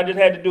around, but I just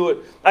had to do it.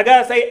 I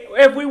got to say,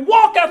 if we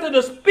walk after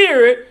the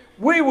Spirit,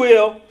 we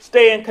will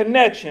stay in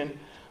connection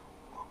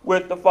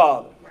with the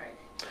Father. Right.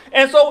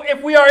 And so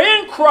if we are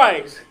in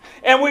Christ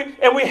and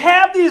we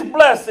have these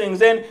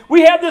blessings, and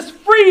we have this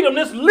freedom,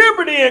 this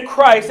liberty in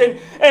Christ,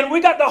 and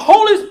we got the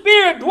Holy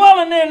Spirit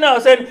dwelling in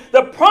us, and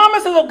the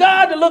promises of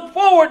God to look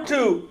forward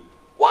to,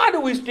 why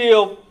do we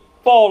still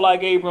fall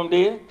like Abram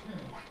did?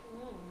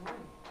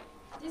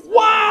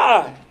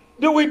 Why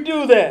do we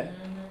do that?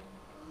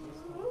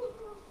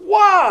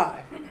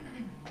 Why?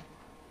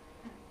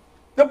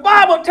 The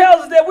Bible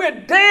tells us that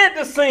we're dead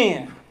to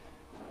sin.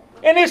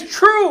 And it's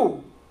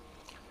true.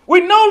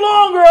 We're no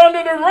longer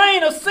under the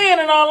reign of sin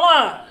in our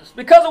lives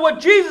because of what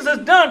Jesus has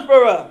done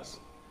for us.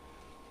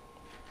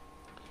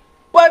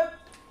 But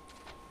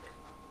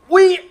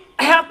we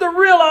have to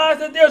realize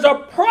that there's a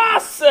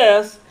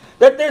process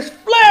that this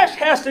flesh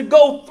has to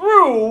go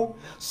through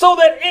so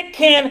that it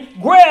can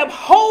grab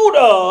hold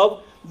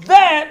of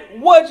that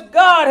which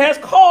God has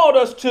called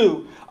us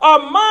to.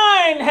 Our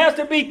mind has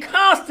to be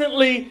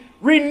constantly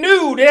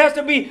renewed. It has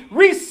to be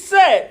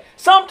reset.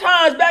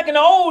 Sometimes back in the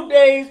old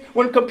days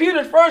when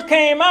computers first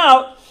came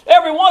out,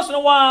 every once in a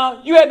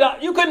while you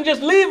couldn't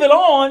just leave it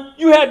on.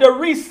 You had to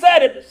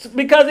reset it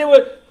because it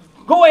would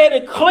go ahead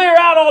and clear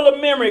out all the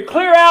memory,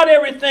 clear out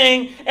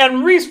everything,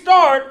 and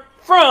restart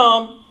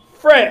from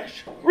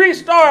fresh.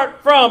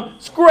 Restart from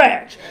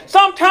scratch.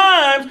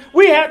 Sometimes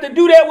we have to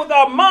do that with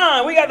our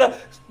mind. We got to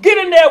get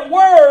in that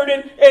word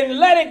and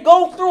let it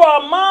go through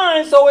our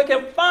mind so it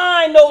can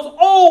find those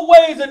old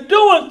ways of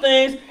doing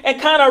things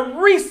and kind of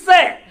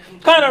reset,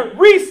 kind of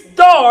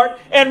restart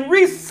and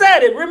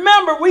reset it.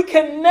 Remember, we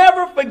can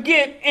never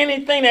forget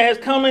anything that has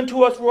come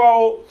into us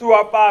through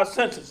our five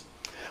senses.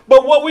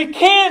 But what we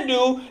can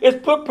do is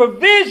put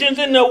provisions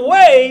in the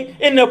way,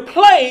 in the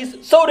place,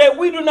 so that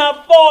we do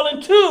not fall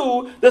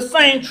into the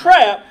same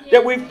trap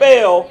that we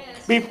fell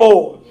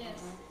before.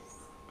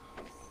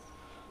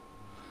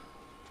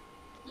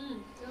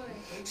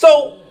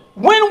 So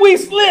when we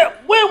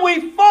slip, when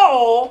we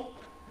fall,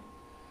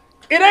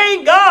 it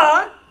ain't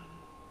God.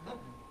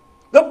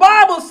 The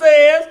Bible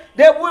says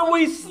that when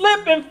we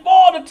slip and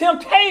fall to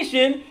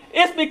temptation,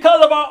 it's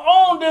because of our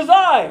own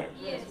desires.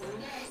 Yes.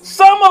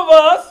 Some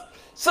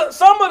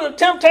of the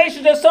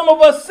temptations that some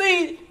of us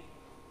see,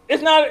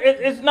 it's not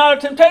a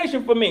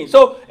temptation for me.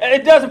 So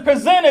it doesn't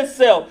present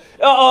itself.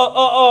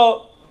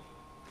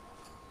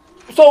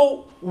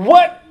 So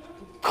what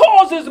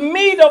causes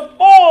me to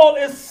fall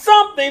is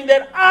something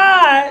that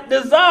I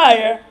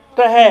desire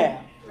to have.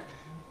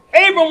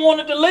 Abram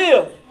wanted to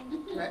live.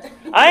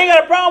 I ain't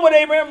got a problem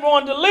with Abraham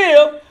wanting to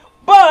live,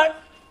 but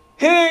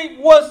he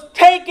was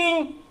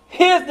taking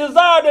his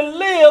desire to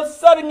live,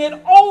 setting it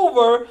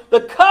over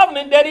the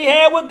covenant that he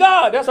had with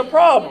God. That's a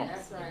problem.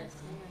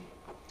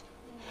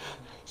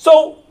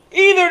 So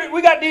either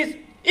we got these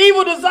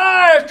evil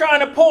desires trying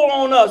to pull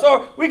on us,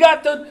 or we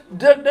got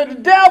the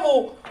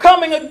devil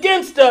coming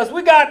against us.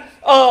 We got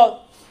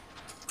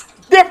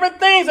different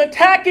things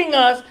attacking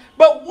us.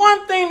 But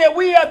one thing that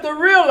we have to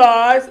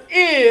realize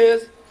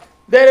is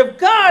that if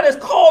God has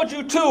called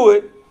you to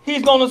it,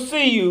 he's going to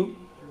see you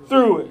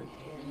through it.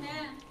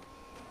 Amen.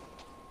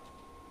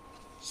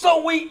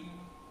 So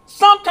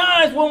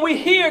sometimes when we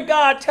hear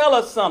God tell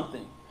us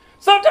something,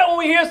 sometimes when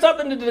we hear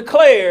something to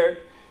declare,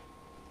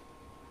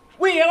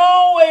 we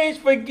always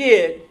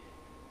forget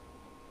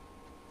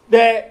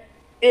that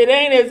it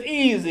ain't as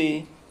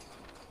easy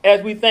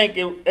as we think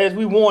as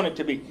we want it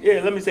to be.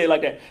 Yeah, let me say it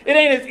like that. It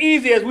ain't as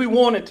easy as we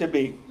want it to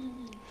be.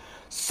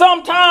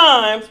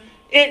 Sometimes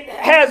it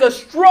has a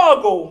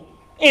struggle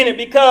in it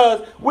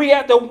because we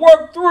have to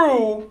work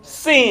through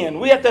sin.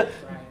 We have to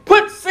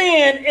put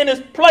sin in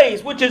its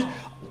place, which is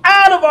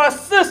out of our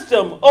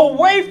system,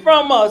 away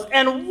from us,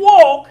 and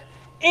walk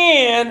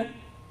in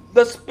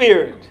the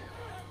Spirit.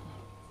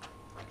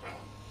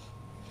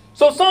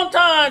 So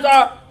sometimes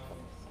our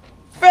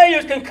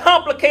failures can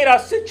complicate our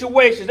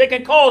situations. They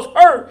can cause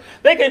hurt.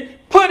 They can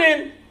put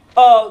in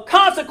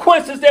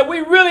consequences that we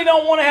really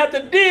don't want to have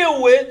to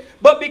deal with.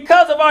 But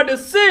because of our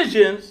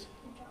decisions,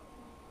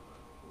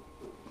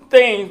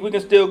 things we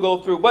can still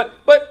go through.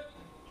 But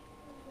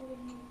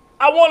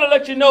I want to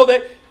let you know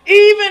that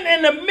even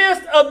in the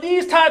midst of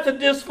these types of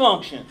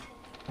dysfunction,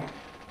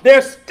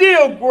 there's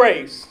still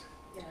grace.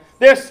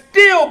 There's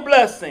still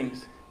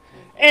blessings.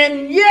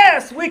 And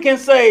yes, we can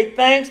say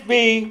thanks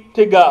be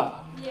to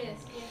God. Yes.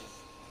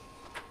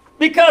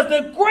 Because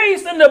the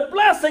grace and the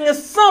blessing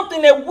is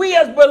something that we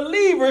as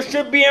believers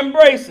should be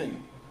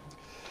embracing.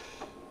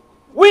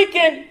 We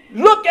can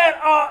look at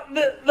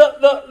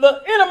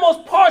the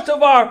innermost parts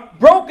of our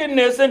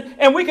brokenness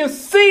and we can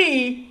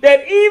see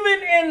that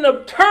even in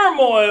the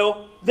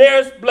turmoil,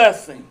 there's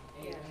blessing.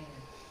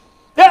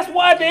 That's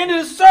why at the end of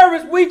the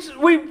service,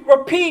 we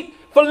repeat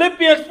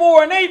Philippians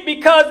 4:8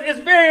 because it's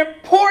very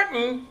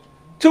important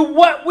to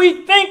what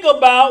we think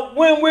about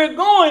when we're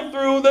going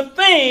through the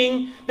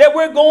thing that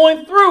we're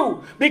going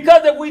through.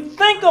 Because if we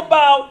think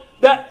about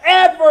the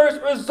adverse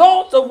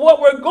results of what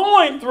we're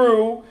going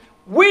through,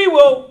 we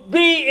will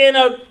be in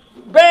a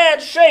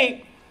bad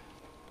shape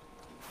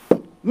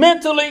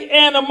mentally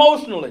and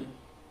emotionally.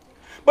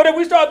 But if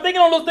we start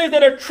thinking on those things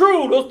that are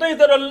true, those things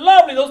that are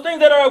lovely, those things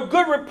that are of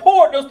good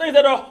report, those things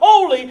that are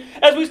holy,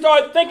 as we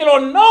start thinking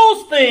on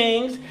those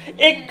things,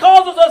 it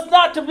causes us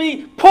not to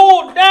be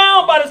pulled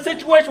down by the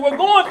situation we're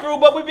going through,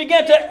 but we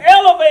begin to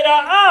elevate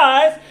our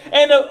eyes.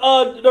 And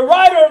the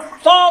writer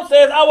of Psalm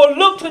says, I will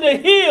look to the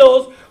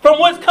hills from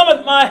whence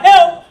cometh my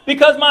help,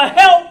 because my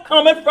help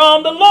cometh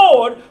from the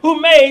Lord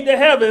who made the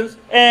heavens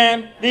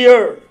and the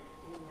earth.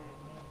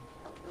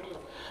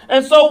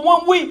 And so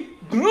when we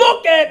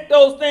look at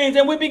those things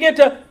and we begin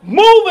to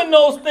move in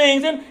those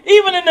things, and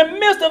even in the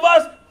midst of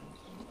us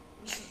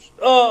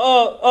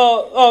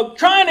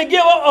trying to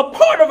give a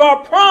part of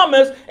our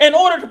promise in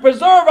order to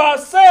preserve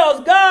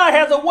ourselves, God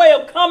has a way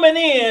of coming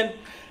in.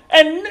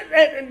 And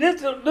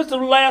this is the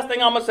last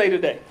thing I'm going to say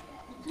today.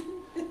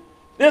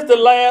 This is the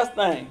last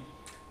thing.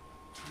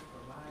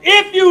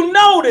 If you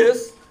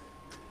notice,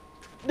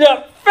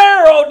 the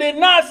Pharaoh did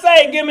not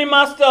say, give me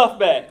my stuff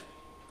back.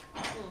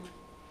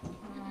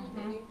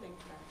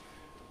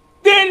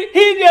 Then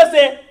he just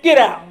said, get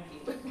out.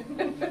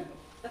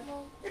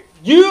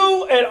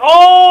 You and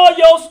all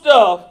your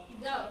stuff,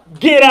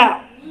 get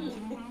out.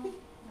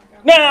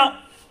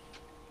 Now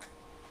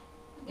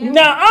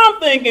I'm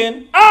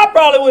thinking, I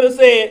probably would have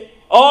said,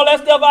 all that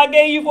stuff I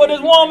gave you for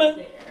this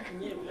woman,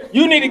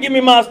 you need to give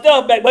me my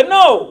stuff back. But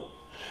no,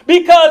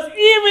 because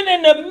even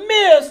in the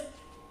midst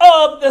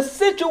of the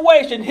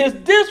situation, his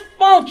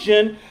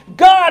dysfunction,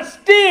 God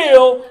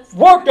still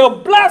worked a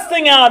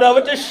blessing out of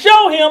it to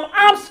show him,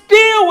 I'm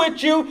still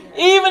with you,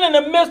 even in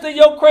the midst of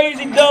your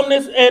crazy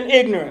dumbness and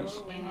ignorance.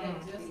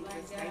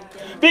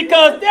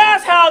 Because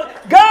that's how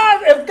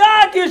God, if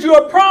God gives you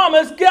a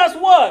promise, guess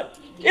what?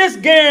 It's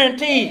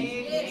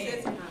guaranteed.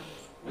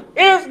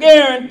 It's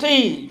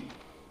guaranteed.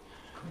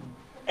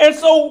 And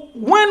so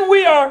when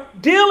we are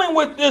dealing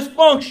with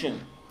dysfunction,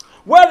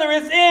 whether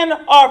it's in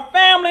our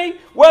family,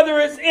 whether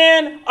it's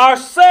in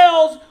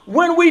ourselves,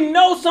 when we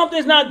know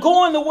something's not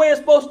going the way it's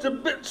supposed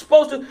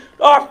to,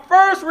 our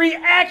first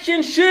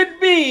reaction should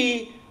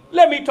be,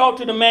 let me talk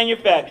to the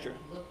manufacturer.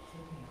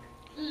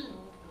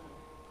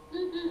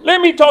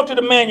 Let me talk to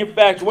the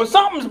manufacturer. When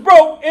something's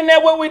broke, isn't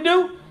that what we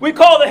do? We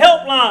call the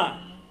helpline.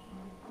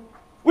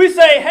 We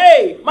say,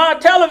 hey, my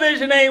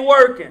television ain't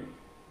working.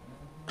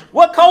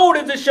 What code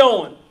is it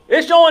showing?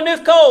 It's showing this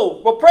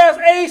code. Well, press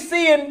A,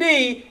 C, and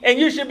D, and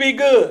you should be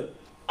good.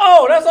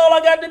 Oh, that's all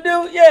I got to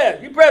do? Yeah,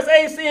 you press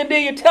A, C, and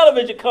D, your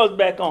television comes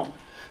back on.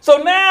 So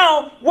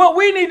now, what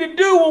we need to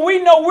do when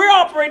we know we're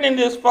operating in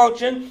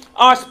dysfunction,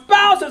 our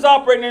spouse is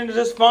operating in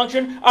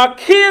dysfunction, our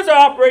kids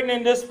are operating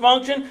in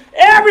dysfunction,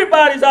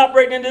 everybody's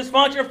operating in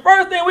dysfunction,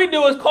 first thing we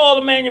do is call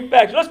the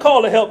manufacturer. Let's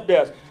call the help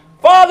desk.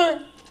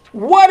 Father,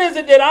 what is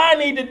it that I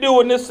need to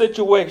do in this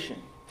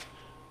situation?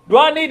 Do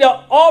I need to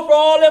offer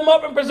all them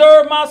up and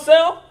preserve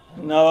myself?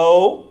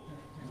 No.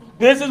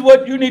 This is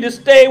what you need to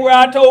stay where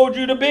I told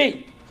you to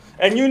be.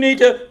 And you need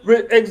to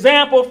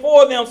example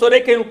for them so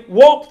they can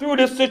walk through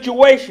this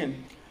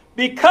situation.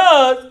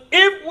 Because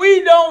if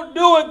we don't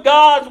do it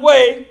God's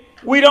way,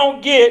 we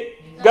don't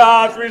get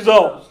God's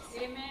results.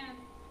 Amen.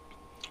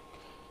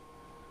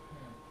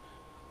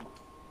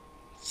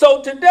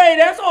 So today,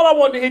 that's all I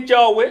wanted to hit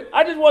y'all with.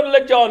 I just want to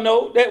let y'all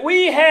know that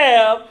we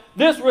have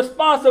this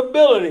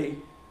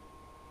responsibility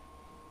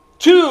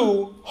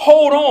to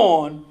hold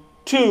on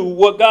to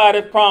what God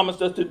has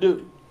promised us to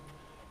do.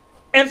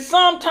 And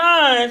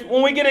sometimes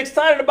when we get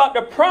excited about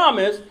the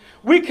promise,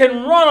 we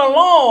can run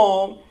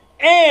along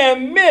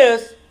and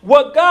miss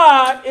what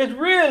God is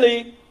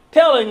really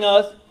telling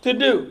us to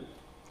do.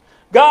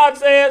 God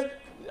says,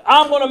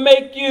 I'm going to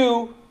make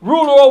you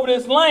ruler over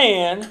this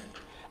land,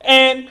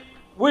 and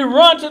we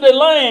run to the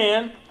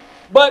land,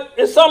 but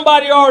is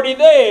somebody already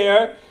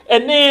there?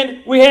 And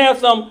then we have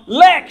some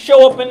lack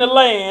show up in the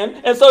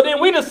land, and so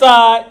then we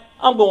decide,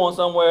 I'm going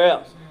somewhere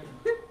else.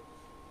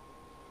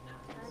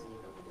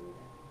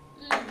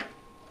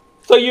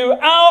 So you're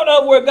out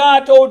of where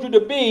God told you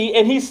to be,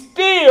 and he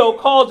still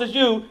causes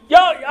you.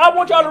 Y'all, I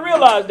want y'all to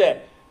realize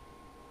that.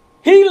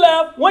 He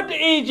left, went to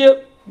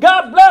Egypt,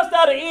 got blessed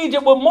out of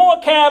Egypt with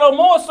more cattle,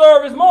 more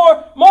service,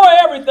 more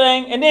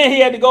everything, and then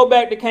he had to go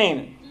back to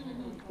Canaan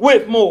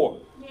with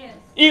more. Yes.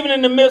 Even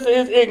in the midst of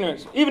his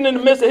ignorance, even in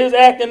the midst of his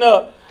acting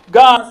up,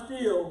 God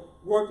still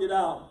worked it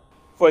out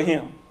for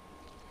him.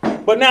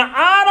 But now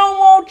I don't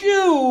want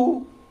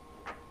you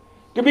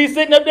to be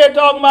sitting up there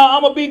talking about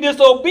I'm going to be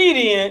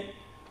disobedient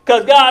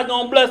because God's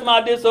going to bless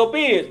my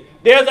disobedience.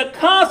 There's a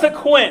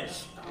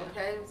consequence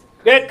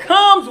that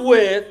comes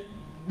with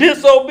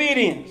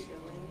disobedience.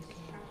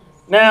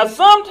 Now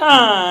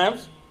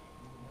sometimes,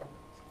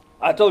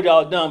 I told you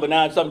I was done, but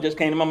now something just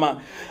came to my mind.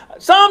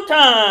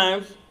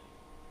 Sometimes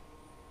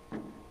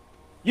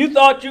you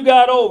thought you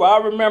got over. I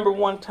remember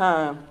one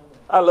time,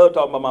 I love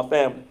talking about my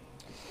family.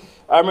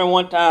 I remember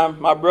one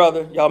time my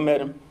brother, y'all met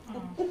him,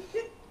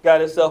 got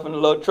himself in a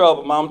little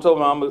trouble. Mom told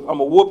him, I'm going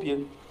to whoop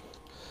you.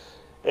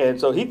 And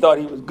so he thought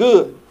he was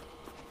good.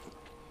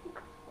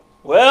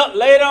 Well,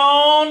 later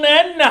on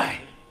that night,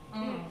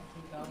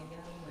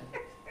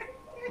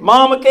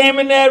 Mama came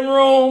in that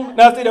room.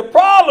 Now see, the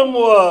problem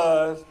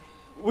was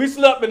we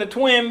slept in a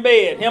twin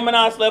bed. Him and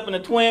I slept in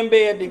a twin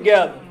bed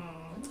together.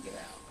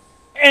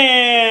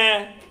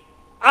 And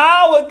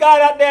I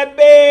got out that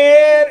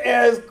bed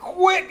as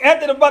quick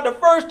after about the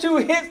first two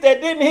hits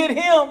that didn't hit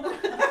him.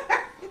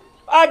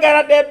 I got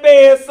out that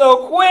bed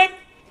so quick.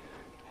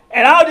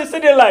 And I was just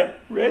sitting there like,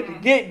 Reggie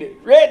getting it,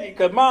 Reggie.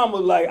 Because mom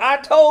was like, I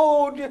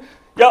told you.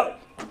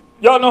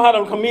 Y'all know how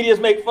the comedians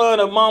make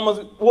fun of mama's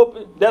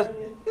whooping?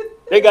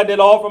 They got that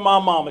all from my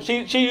mama.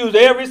 She used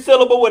every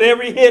syllable with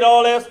every hit,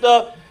 all that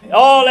stuff.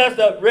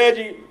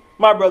 Reggie,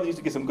 my brother used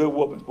to get some good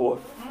whoopings, boy.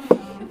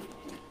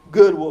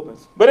 Good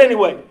whoopings. But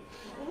anyway,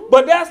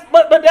 but that's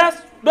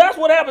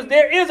what happens.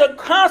 There is a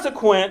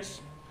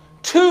consequence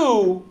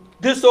to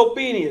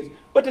disobedience.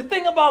 But the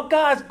thing about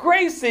God's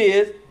grace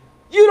is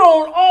you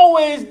don't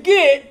always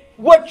get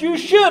what you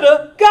should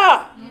have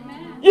got.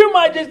 Amen. You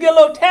might just get a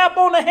little tap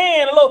on the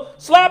hand, a little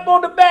slap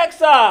on the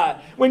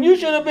backside when you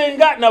should have been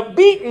gotten a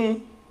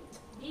beating.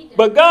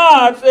 But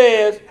God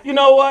says, you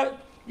know what?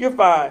 You're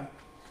fine.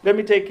 Let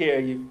me take care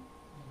of you.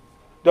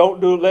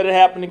 Let it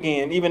happen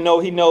again, even though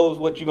he knows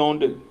what you're going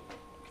to do.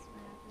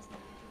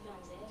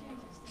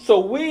 So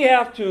we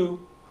have to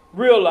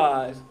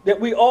realize that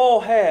we all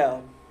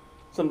have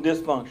some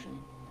dysfunction.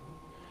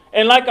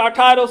 And like our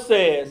title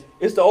says,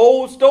 it's the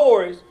old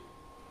stories.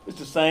 It's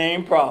the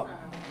same problem.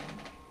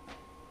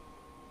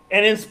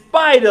 And in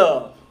spite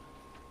of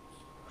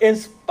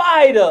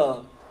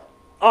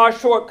our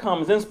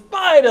shortcomings, in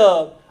spite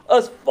of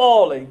us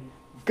falling,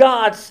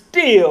 God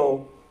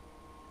still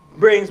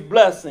brings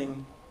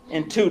blessing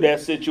into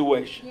that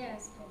situation.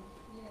 Yes.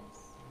 Yes.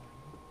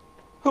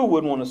 Who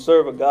would want to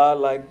serve a God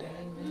like that?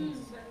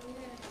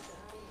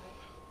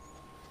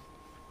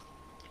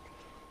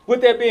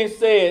 With that being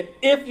said,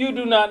 if you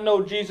do not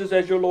know Jesus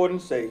as your Lord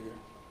and Savior,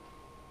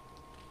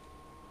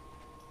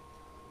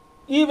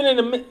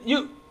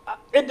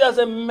 it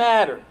doesn't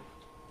matter.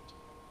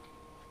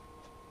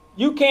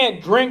 You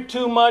can't drink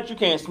too much, you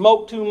can't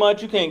smoke too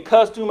much, you can't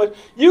cuss too much.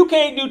 You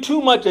can't do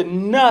too much of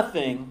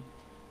nothing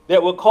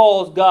that will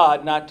cause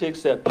God not to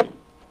accept you.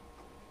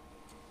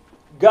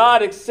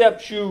 God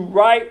accepts you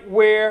right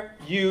where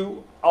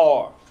you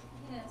are.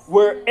 Yes.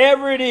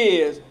 Wherever it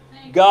is,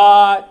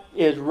 God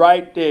is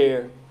right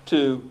there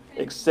to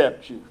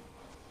accept you.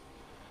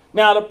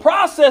 Now, the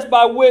process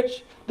by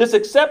which this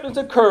acceptance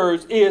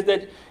occurs is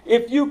that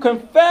if you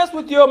confess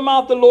with your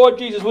mouth the Lord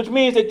Jesus, which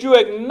means that you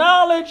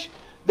acknowledge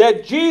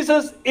that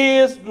Jesus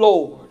is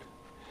Lord,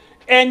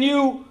 and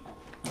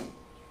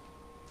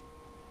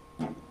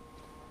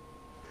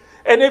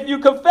if you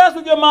confess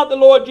with your mouth the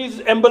Lord Jesus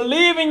and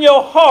believe in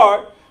your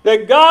heart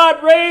that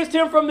God raised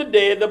him from the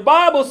dead, the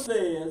Bible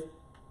says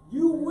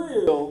you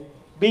will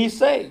be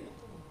saved.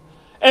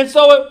 And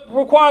so it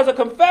requires a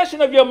confession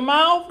of your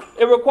mouth.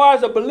 It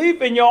requires a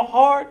belief in your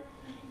heart.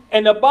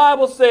 And the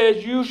Bible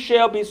says you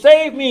shall be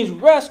saved, means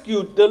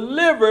rescued,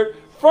 delivered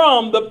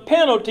from the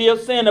penalty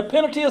of sin. The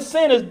penalty of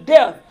sin is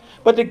death.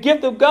 But the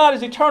gift of God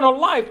is eternal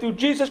life through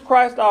Jesus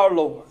Christ our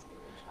Lord.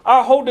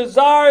 Our whole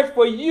desire is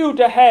for you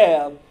to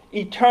have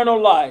eternal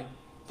life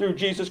through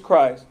Jesus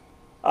Christ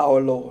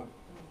our Lord.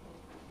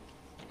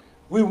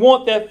 We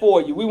want that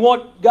for you. We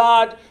want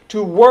God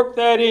to work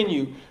that in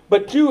you.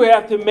 But you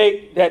have to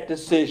make that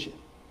decision.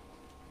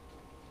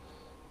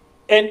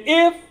 And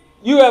if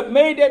you have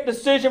made that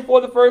decision for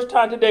the first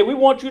time today, we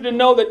want you to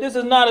know that this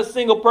is not a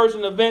single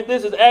person event.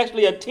 This is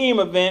actually a team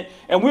event.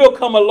 And we'll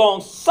come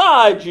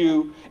alongside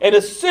you and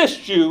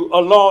assist you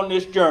along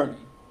this journey.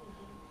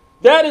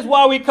 That is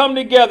why we come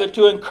together,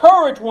 to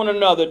encourage one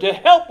another, to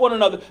help one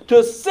another, to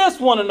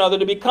assist one another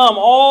to become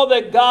all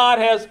that God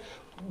has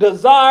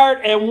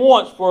desired and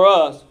wants for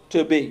us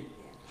to be.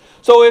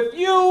 So if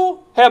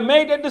you have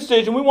made that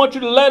decision, we want you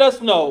to let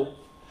us know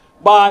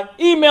by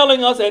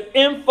emailing us at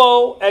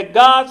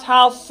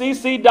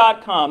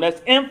info@godshousecc.com.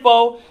 That's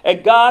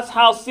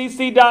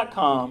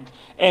info@godshousecc.com.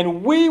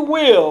 And we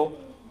will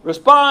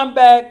respond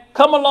back,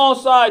 come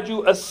alongside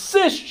you,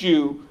 assist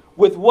you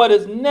with what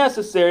is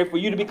necessary for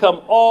you to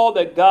become all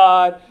that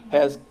God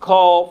has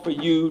called for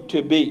you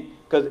to be.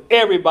 Because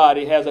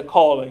everybody has a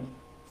calling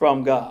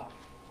from God.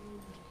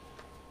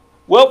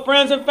 Well,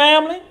 friends and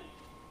family,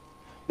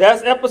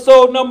 that's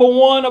episode number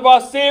 1 of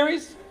our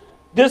series,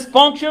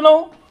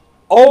 Dysfunctional,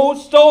 Old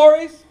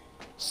Stories,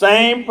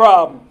 Same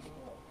Problem.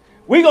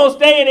 We're going to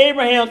stay in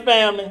Abraham's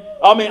family.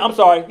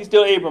 He's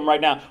still Abram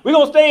right now. We're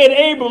going to stay in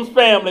Abram's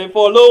family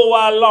for a little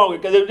while longer,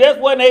 because if this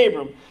wasn't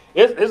Abram,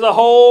 it's a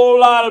whole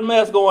lot of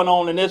mess going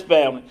on in this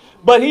family.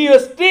 But he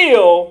is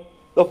still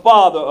the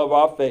father of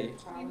our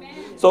faith.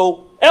 Amen.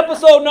 So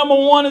episode number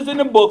 1 is in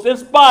the books, In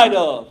Spite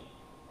Of.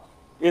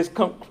 It's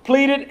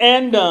completed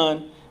and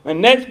done.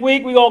 And next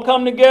week we're going to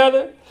come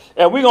together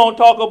and we're going to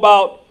talk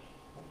about,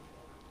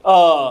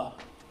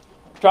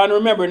 trying to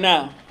remember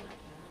now,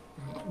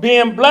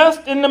 being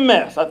blessed in the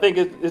mess. I think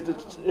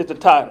it's the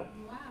title.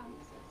 Wow.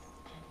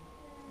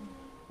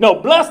 No,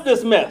 Bless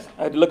This Mess.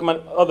 I had to look at my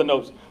other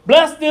notes.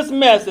 Bless This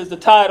Mess is the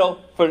title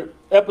for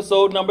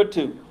episode number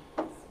 2.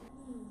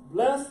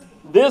 Bless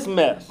This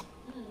Mess.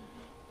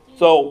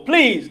 So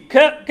please,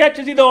 catch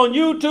us either on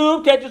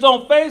YouTube, catch us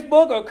on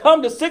Facebook, or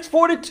come to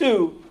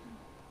 642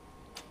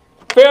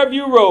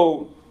 Fairview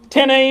Road,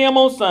 10 a.m.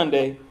 on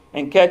Sunday,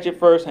 and catch it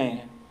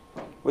firsthand.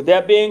 With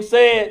that being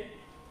said,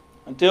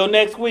 until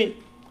next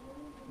week,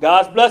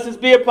 God's blessings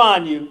be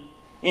upon you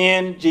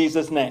in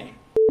Jesus' name.